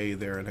click away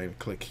there and I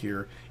click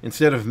here.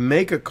 Instead of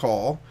make a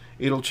call,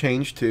 it'll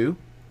change to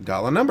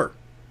dial a number.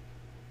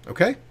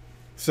 Okay,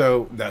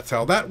 so that's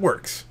how that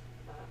works.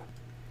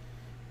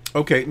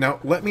 Okay,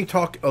 now let me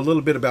talk a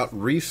little bit about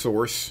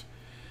resources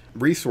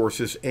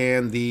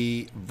and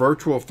the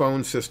virtual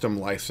phone system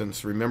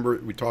license. Remember,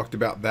 we talked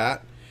about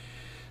that.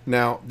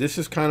 Now, this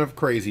is kind of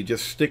crazy.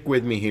 Just stick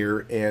with me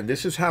here. And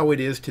this is how it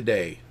is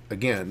today.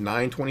 Again,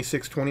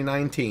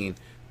 9/26/2019.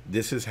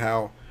 This is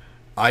how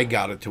I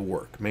got it to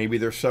work. Maybe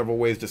there's several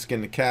ways to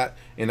skin the cat,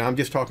 and I'm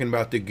just talking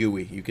about the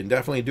GUI. You can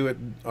definitely do it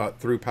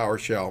through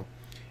PowerShell,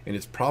 and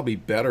it's probably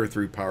better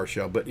through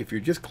PowerShell. But if you're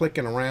just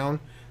clicking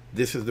around,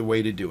 this is the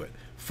way to do it.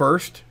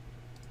 First,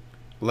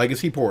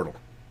 Legacy Portal.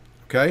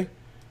 Okay?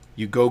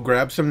 You go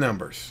grab some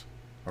numbers.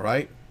 All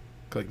right?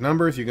 Click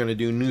Numbers. You're going to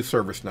do New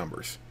Service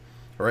Numbers.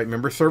 All right,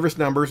 remember, service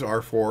numbers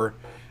are for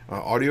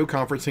audio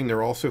conferencing.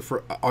 They're also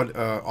for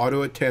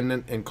auto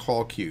attendant and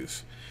call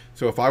queues.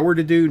 So if I were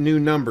to do new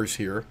numbers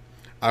here,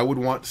 I would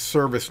want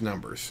service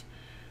numbers.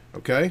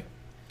 Okay?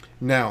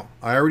 Now,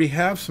 I already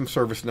have some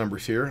service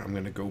numbers here. I'm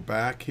going to go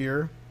back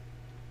here.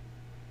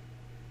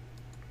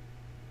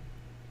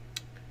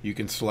 You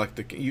can select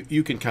the,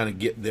 you can kind of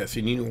get this,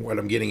 and you know what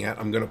I'm getting at.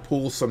 I'm going to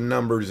pull some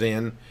numbers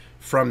in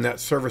from that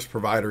service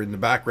provider in the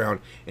background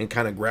and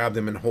kind of grab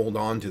them and hold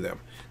on to them.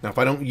 Now, if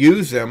I don't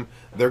use them,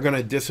 they're going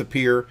to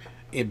disappear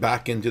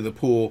back into the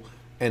pool.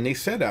 And they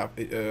said,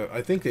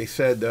 I think they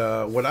said,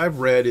 what I've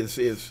read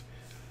is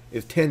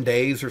 10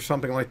 days or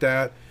something like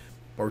that,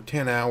 or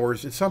 10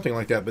 hours. It's something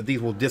like that. But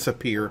these will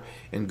disappear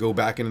and go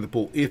back into the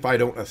pool if I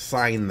don't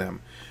assign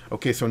them.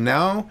 Okay, so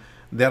now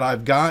that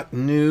I've got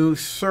new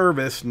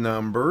service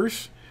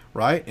numbers,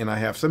 right, and I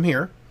have some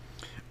here,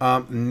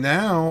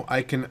 now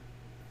I can,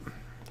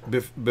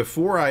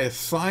 before I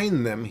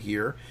assign them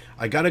here,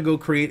 I got to go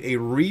create a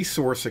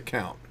resource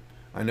account.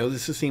 I know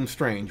this seems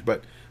strange,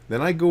 but then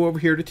I go over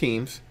here to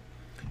Teams,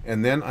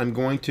 and then I'm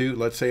going to,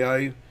 let's say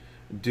I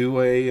do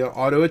a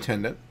auto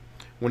attendant.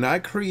 When I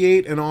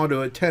create an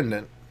auto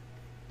attendant,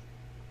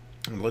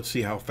 and let's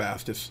see how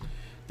fast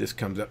this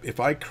comes up. If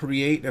I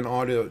create an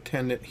auto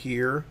attendant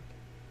here,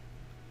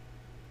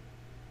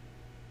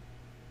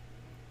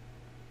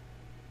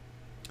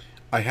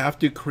 I have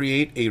to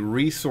create a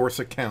resource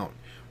account.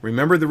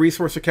 Remember, the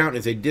resource account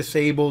is a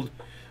disabled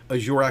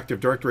Azure Active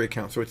Directory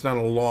account, so it's not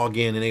a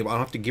login enable. I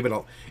don't have to give it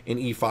an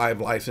E5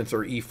 license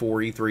or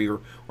E4,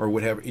 E3, or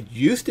whatever. It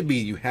used to be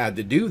you had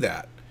to do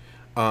that.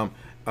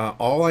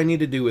 All I need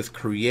to do is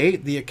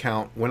create the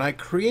account. When I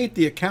create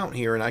the account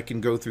here, and I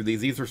can go through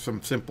these are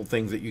some simple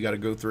things that you got to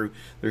go through.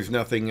 There's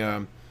nothing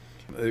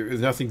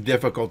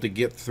difficult to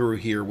get through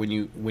here when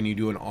you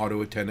do an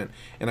auto attendant,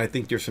 and I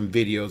think there's some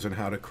videos on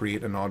how to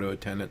create an auto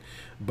attendant,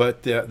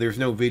 but there's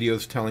no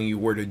videos telling you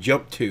where to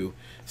jump to.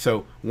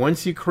 So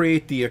once you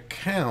create the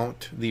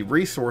account, the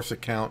resource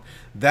account,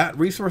 that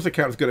resource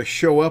account is going to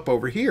show up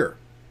over here,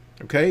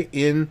 okay,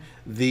 in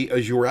the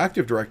Azure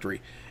Active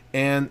Directory.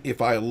 And if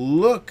I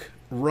look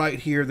right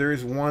here,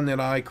 there's one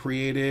that I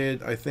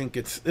created. I think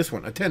it's this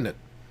one, attendant.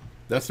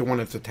 That's the one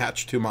that's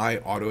attached to my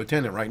auto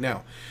attendant right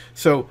now.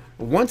 So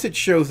once it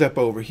shows up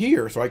over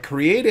here, so I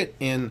create it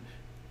in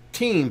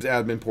Teams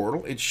admin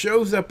portal, it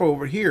shows up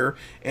over here,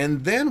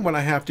 and then what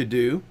I have to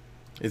do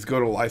is go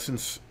to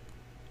licenses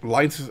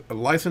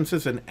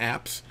and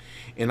apps,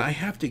 and I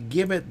have to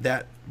give it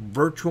that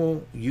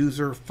virtual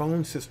user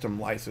phone system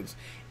license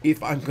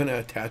if I'm going to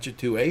attach it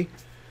to a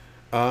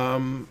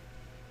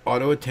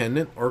auto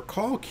attendant or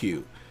call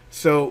queue.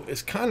 So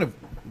it's kind of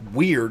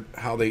weird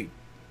how they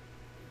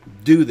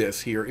do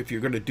this here. If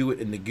you're going to do it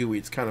in the GUI,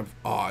 it's kind of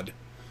odd.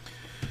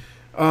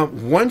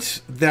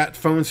 Once that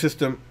phone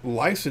system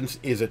license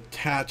is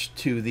attached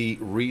to the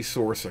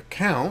resource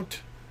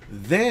account,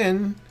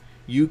 then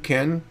you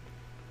can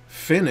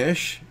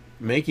finish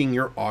making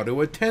your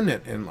auto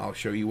attendant, and I'll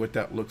show you what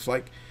that looks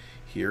like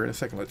here in a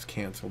second. Let's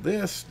cancel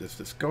this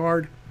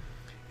discard,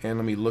 and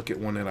let me look at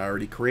one that I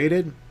already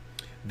created.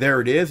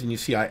 There it is, and you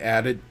see I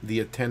added the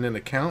attendant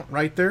account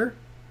right there.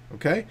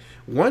 Okay,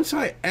 once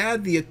I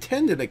add the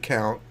attendant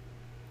account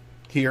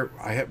here,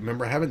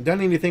 remember I haven't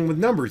done anything with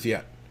numbers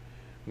yet.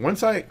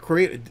 Once I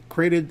created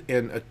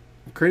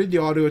the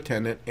auto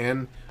attendant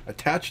and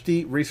attached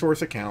the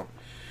resource account,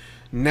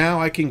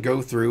 now I can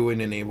go through and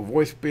enable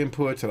voice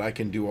inputs, and I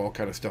can do all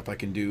kind of stuff I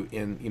can do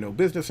in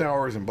business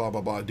hours and blah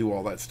blah blah, do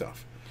all that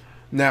stuff.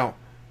 Now,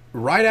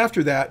 right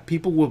after that,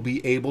 people will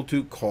be able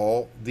to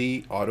call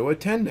the auto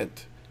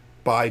attendant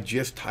by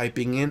just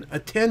typing in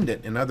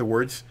attendant. In other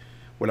words,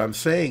 what I'm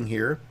saying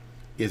here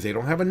is they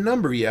don't have a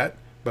number yet,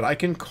 but I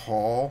can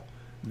call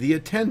the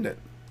attendant.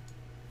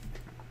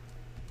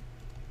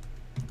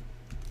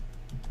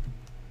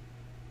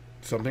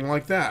 Something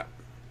like that.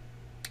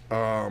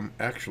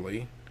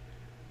 Actually,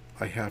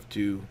 I have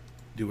to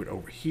do it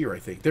over here, I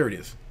think. There it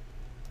is.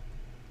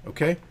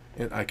 Okay,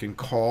 and I can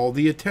call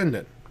the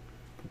attendant.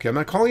 Okay, I'm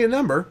not calling a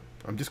number.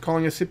 I'm just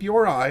calling a SIP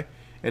URI,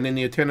 and then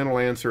the attendant will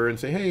answer and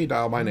say, hey,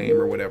 dial by name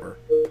or whatever.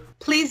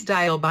 Please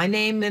dial by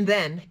name and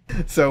then.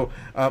 So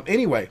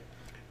anyway,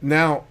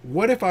 now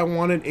what if I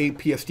wanted a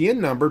PSTN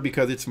number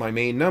because it's my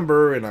main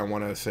number, and I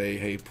want to say,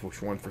 hey,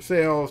 push 1 for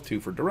sales, 2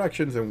 for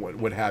directions, and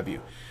what have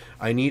you.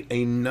 I need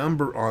a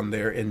number on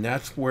there, and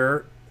that's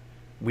where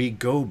we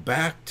go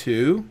back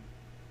to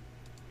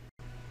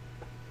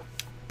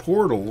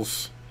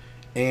portals,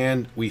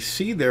 and we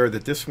see there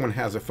that this one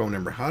has a phone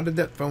number. How did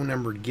that phone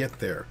number get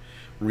there?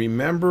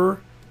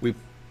 Remember, we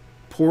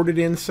ported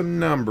in some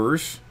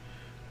numbers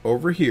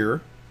over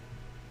here,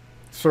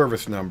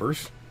 service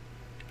numbers,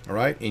 all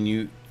right, and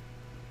you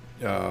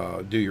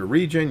do your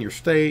region, your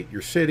state,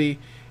 your city,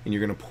 and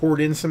you're going to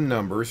port in some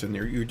numbers, and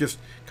you're just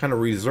kind of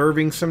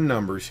reserving some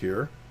numbers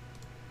here.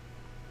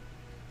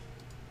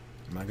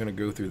 I'm not going to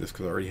go through this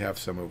because I already have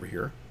some over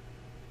here.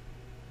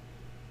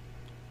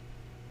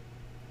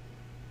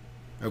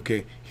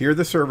 Okay, here are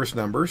the service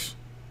numbers.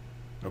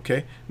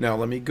 Okay, now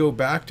let me go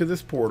back to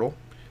this portal.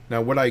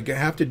 Now what I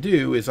have to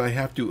do is I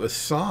have to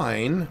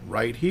assign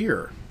right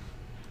here.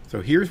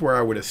 So here's where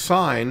I would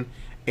assign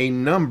a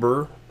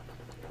number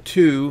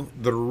to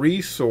the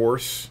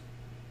resource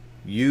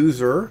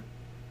user,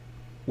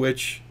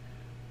 which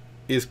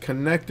is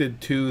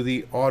connected to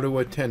the auto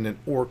attendant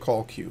or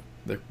call queue.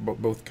 They're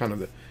both kind of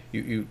the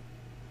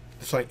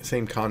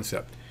same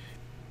concept.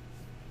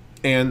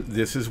 And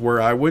this is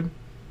where I would,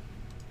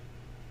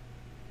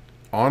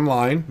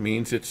 online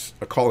means it's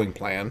a calling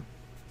plan,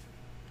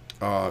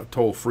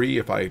 toll free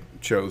if I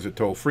chose a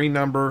toll free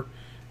number,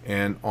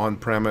 and on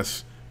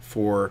premise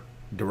for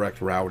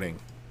direct routing.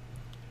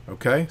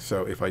 Okay,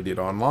 so if I did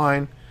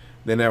online,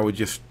 then I would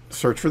just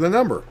search for the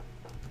number,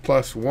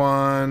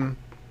 +1,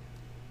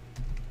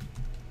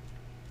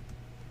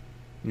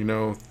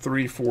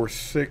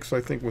 346, I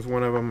think was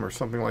one of them, or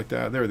something like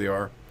that. There they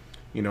are,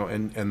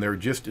 and they're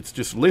just, it's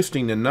just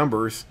listing the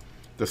numbers,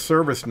 the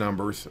service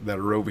numbers that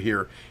are over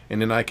here,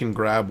 and then I can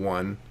grab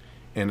one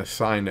and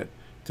assign it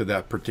to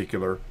that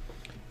particular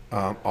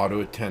auto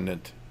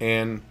attendant.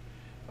 And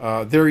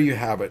there you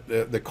have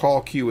it. The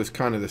call queue is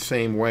kind of the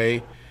same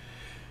way.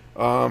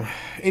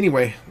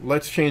 Anyway,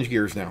 let's change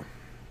gears now.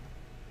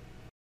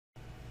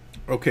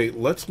 Okay,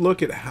 let's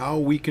look at how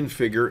we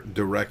configure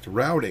direct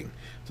routing.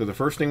 So the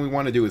first thing we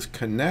want to do is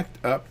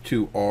connect up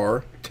to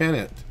our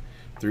tenant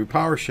through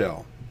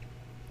PowerShell.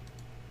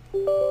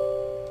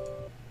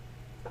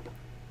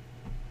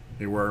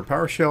 Here we're in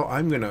PowerShell.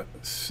 I'm going to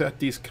set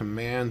these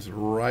commands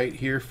right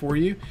here for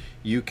you.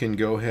 You can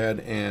go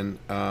ahead and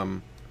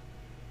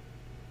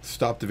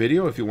stop the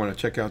video if you want to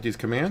check out these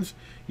commands.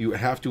 You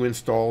have to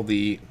install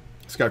the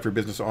Skype for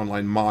Business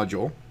Online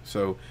module,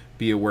 so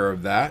be aware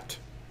of that.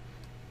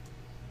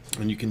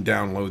 And you can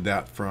download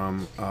that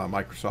from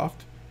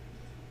Microsoft.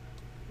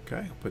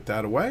 Okay, put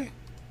that away.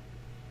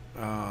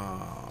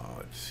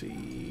 Let's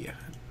see.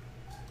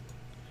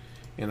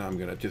 And I'm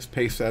going to just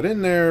paste that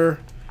in there.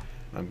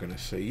 I'm going to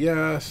say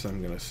yes.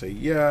 I'm going to say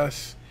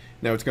yes.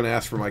 Now it's going to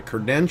ask for my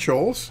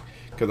credentials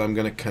because I'm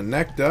going to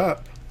connect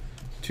up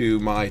to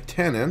my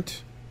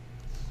tenant.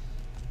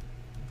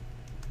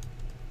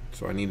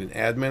 So I need an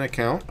admin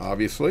account,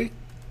 obviously.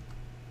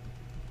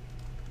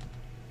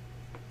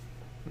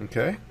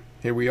 Okay,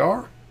 here we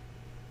are.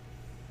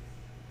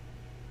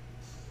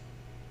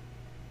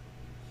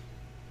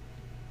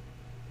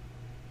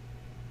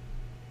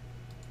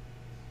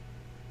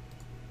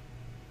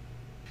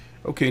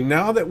 Okay,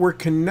 now that we're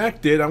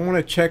connected, I want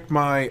to check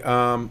my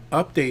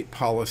update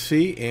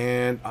policy,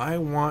 and I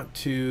want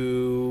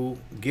to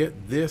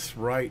get this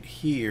right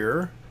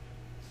here.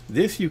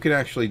 This you can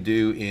actually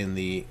do in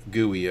the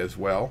GUI as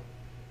well.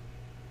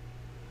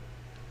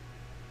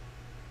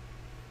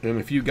 And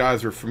if you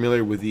guys are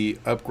familiar with the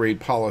upgrade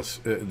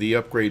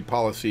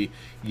policy,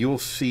 you'll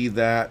see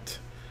that.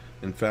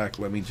 In fact,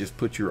 let me just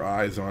put your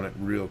eyes on it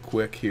real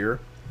quick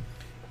here.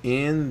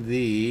 In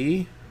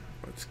the,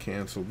 let's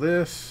cancel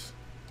this.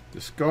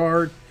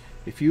 Discard.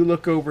 If you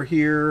look over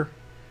here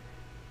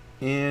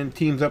in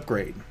Teams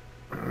Upgrade.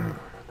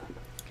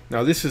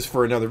 Now this is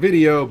for another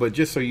video, but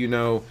just so you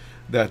know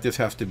that this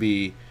has to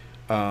be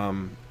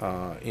in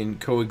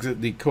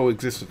the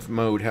coexistence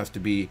mode has to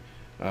be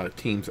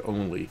Teams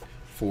only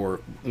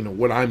for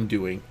what I'm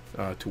doing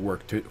to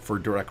work for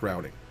direct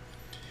routing.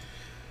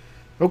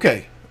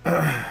 Okay.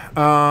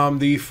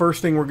 The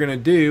first thing we're going to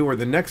do, or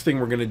the next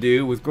thing we're going to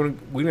do, we're going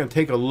to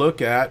take a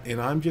look at,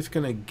 and I'm just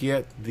going to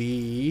get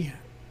the.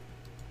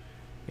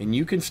 And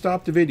you can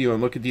stop the video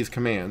and look at these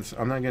commands.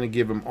 I'm not going to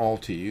give them all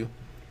to you.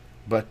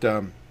 But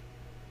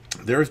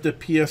there's the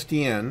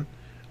PSTN.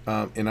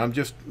 And I'm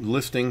just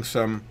listing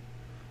some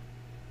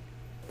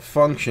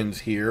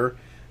functions here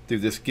through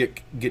this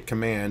get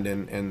command.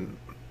 And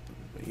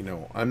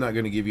I'm not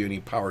going to give you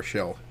any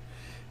PowerShell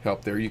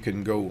help there. You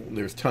can go,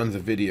 there's tons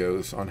of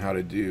videos on how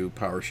to do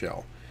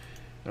PowerShell.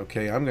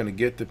 Okay, I'm going to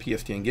get the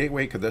PSTN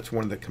gateway because that's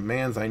one of the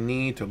commands I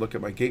need to look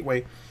at my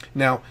gateway.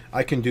 Now,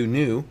 I can do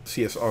new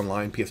CS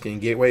Online PSTN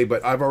gateway,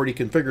 but I've already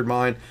configured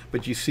mine,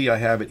 but you see I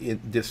have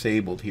it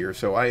disabled here.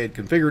 So I had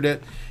configured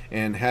it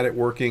and had it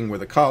working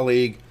with a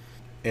colleague,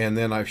 and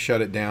then I've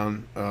shut it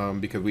down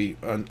because we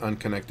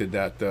unconnected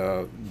that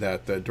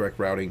direct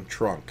routing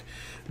trunk.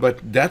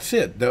 But that's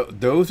it.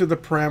 Those are the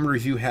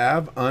parameters you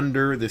have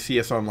under the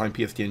CS Online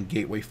PSTN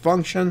gateway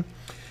function.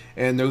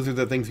 And those are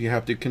the things you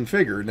have to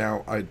configure.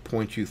 Now, I'd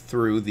point you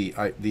through the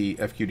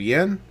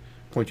FQDN,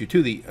 point you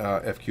to the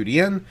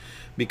FQDN,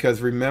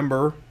 because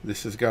remember,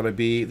 this has got to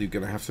be, you're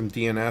going to have some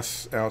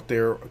DNS out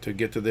there to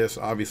get to this,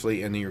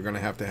 obviously, and then you're going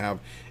to have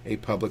a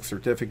public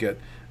certificate,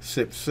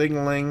 SIP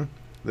signaling,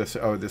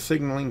 the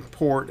signaling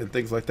port, and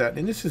things like that.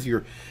 And this is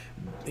your,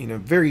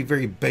 very,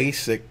 very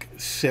basic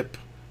SIP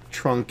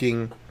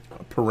trunking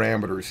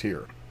parameters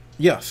here.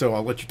 Yeah, so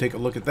I'll let you take a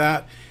look at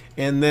that.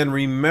 And then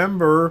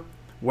remember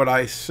what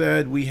I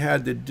said we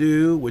had to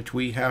do, which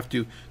we have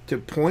to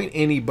point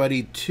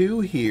anybody to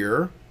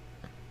here,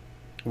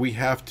 we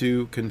have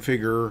to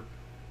configure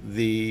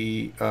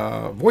the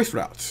voice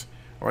routes.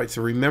 All right,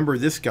 so remember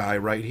this guy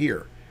right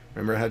here.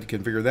 Remember I had to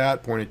configure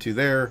that, point it to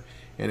there,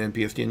 and then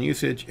PSTN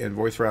usage and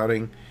voice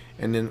routing,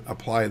 and then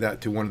apply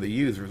that to one of the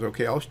users.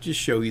 Okay, I'll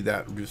just show you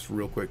that just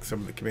real quick,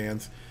 some of the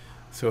commands.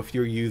 So if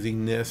you're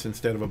using this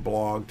instead of a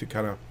blog to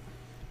kind of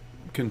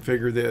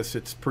configure this,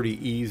 it's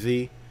pretty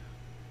easy.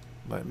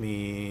 Let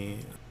me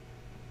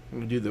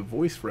do the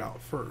voice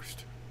route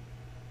first.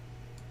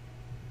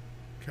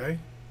 Okay,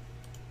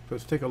 so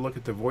let's take a look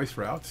at the voice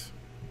routes.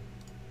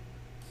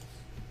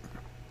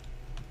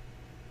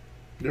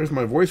 There's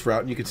my voice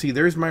route, and you can see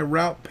there's my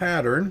route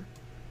pattern.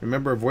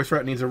 Remember, a voice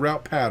route needs a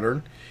route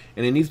pattern,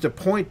 and it needs to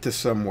point to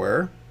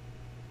somewhere,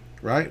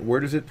 right? Where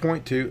does it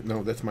point to?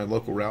 No, that's my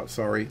local route.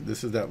 Sorry,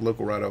 this is that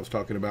local route I was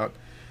talking about.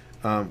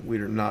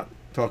 We're not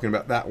talking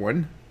about that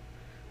one.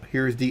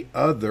 Here's the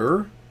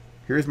other.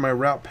 Here's my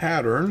route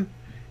pattern,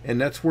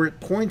 and that's where it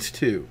points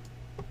to.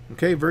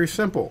 Okay, very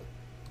simple.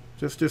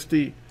 This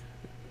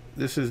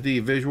is the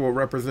visual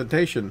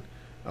representation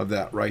of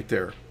that right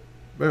there.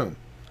 Boom.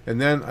 And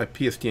then a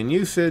PSTN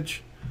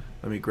usage.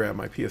 Let me grab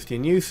my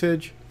PSTN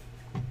usage.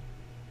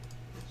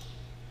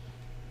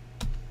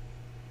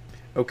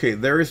 Okay,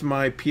 there's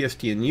my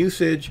PSTN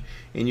usage,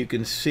 and you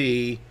can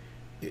see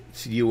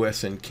it's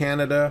US and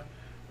Canada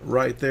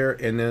right there.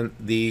 And then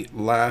the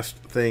last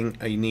thing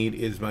I need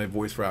is my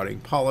voice routing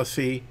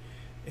policy,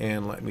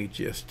 and let me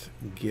just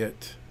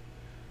get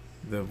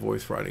the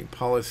voice routing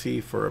policy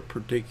for a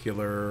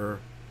particular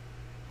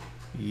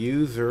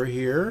user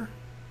here.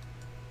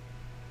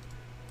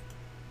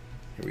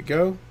 Here we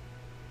go.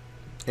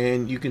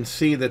 and you can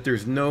see that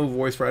there's no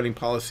voice routing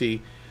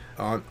policy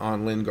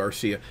on Lynn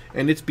Garcia,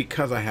 and it's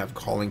because I have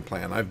calling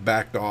plan. I've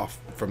backed off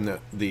from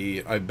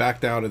I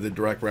backed out of the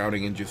direct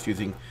routing and just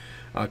using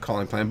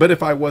calling plan. But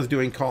if I was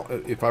doing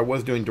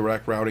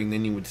direct routing,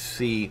 then you would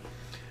see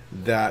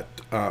that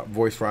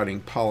voice routing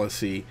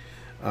policy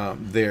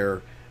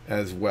there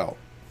as well.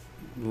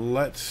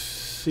 Let's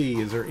see,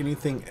 is there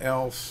anything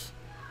else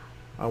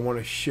I want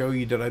to show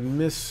you? Did I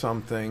miss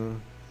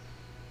something?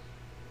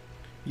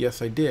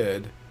 Yes, I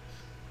did.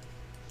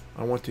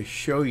 I want to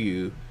show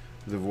you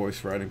the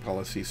voice routing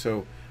policy.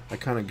 So I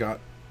kind of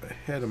got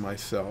ahead of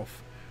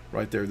myself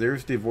right there.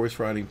 There's the voice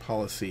routing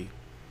policy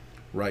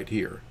right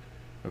here.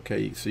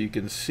 Okay, so you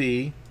can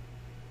see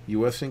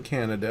US and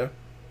Canada,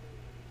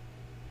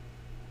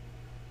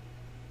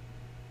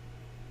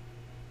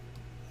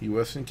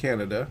 US and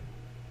Canada,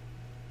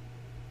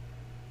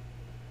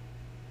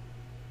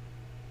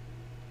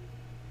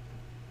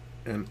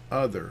 and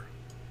other.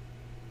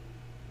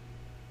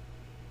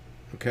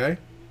 Okay,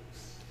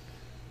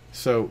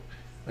 so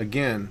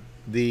again,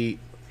 the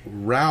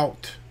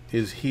route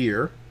is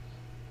here,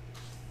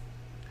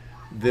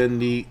 then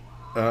the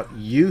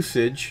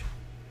usage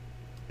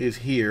is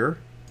here,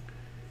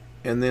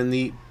 and then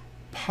the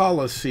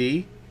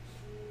policy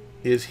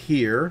is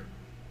here,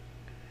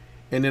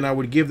 and then I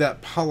would give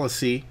that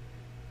policy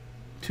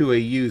to a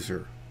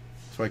user.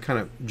 So I kind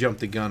of jumped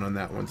the gun on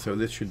that one, so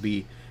this should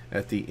be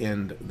at the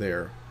end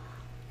there.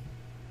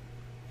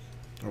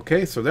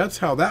 Okay, so that's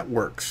how that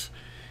works.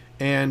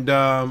 And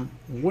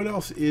what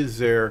else is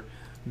there?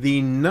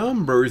 The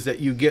numbers that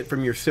you get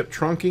from your SIP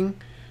trunking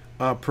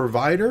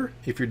provider,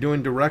 if you're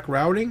doing direct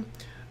routing,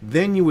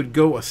 then you would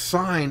go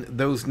assign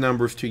those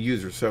numbers to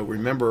users. So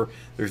remember,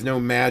 there's no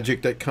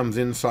magic that comes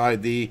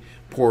inside the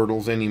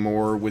portals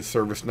anymore with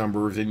service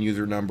numbers and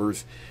user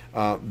numbers.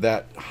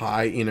 That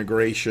high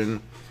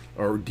integration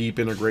or deep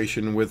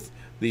integration with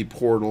the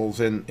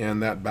portals and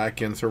that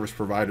back-end service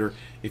provider,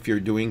 if you're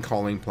doing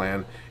calling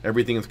plan,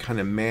 everything is kind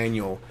of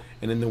manual.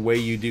 And then the way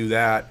you do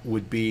that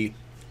would be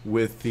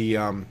with the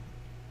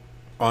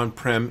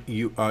on-prem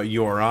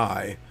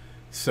URI.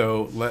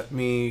 So let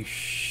me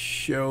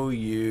show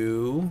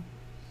you.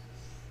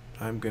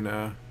 I'm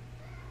gonna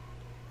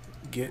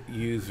get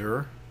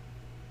user.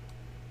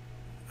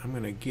 I'm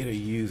gonna get a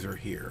user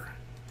here,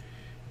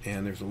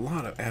 and there's a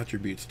lot of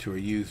attributes to a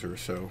user.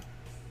 So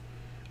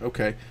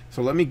okay,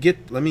 so let me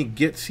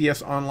get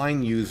CS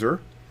Online user,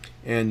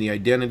 and the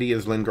identity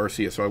is Lynn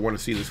Garcia. So I want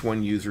to see this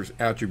one user's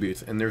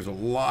attributes, and there's a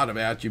lot of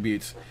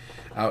attributes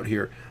out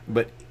here.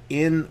 But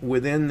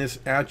within this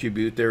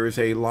attribute, there is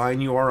a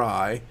line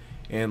URI,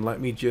 and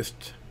let me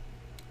just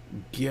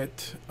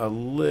get a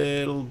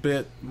little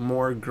bit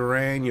more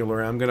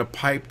granular. I'm going to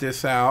pipe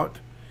this out,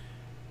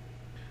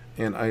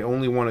 and I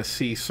only want to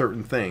see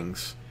certain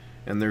things.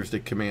 And there's the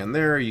command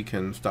there. You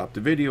can stop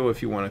the video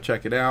if you want to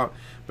check it out.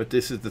 But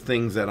this is the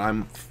things that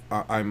I'm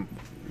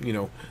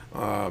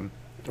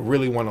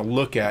really want to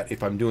look at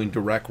if I'm doing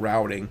direct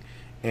routing.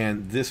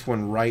 And this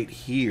one right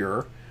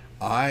here,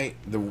 the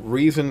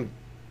reason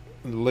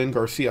Lynn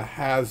Garcia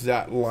has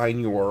that line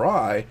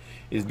URI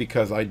is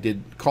because I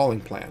did calling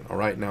plan. All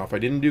right, now if I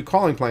didn't do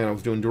calling plan, I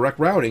was doing direct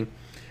routing,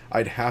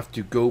 I'd have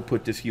to go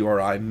put this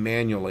URI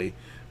manually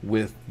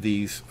with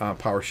these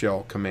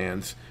PowerShell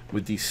commands,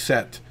 with the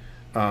set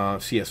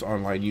CS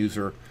Online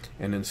user,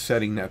 and then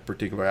setting that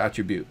particular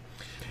attribute.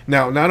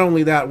 Now, not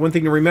only that, one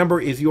thing to remember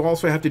is you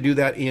also have to do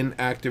that in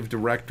Active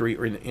Directory,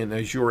 or in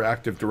Azure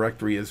Active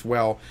Directory as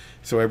well,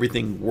 so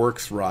everything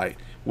works right.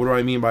 What do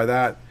I mean by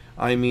that?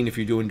 I mean, if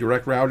you're doing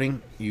direct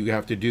routing, you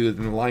have to do it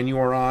in the line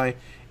URI,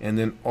 and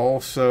then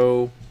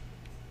also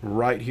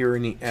right here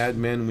in the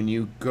admin, when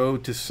you go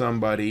to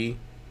somebody,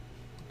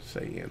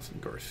 say Anson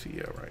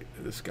Garcia, right,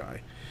 this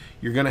guy,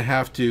 you're going to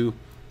have to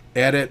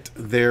edit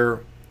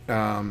their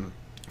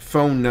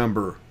phone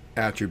number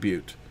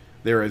attribute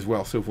there as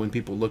well. So when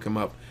people look them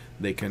up,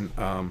 they can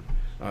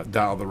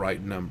dial the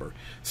right number.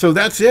 So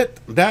that's it.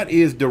 That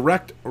is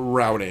direct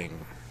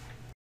routing.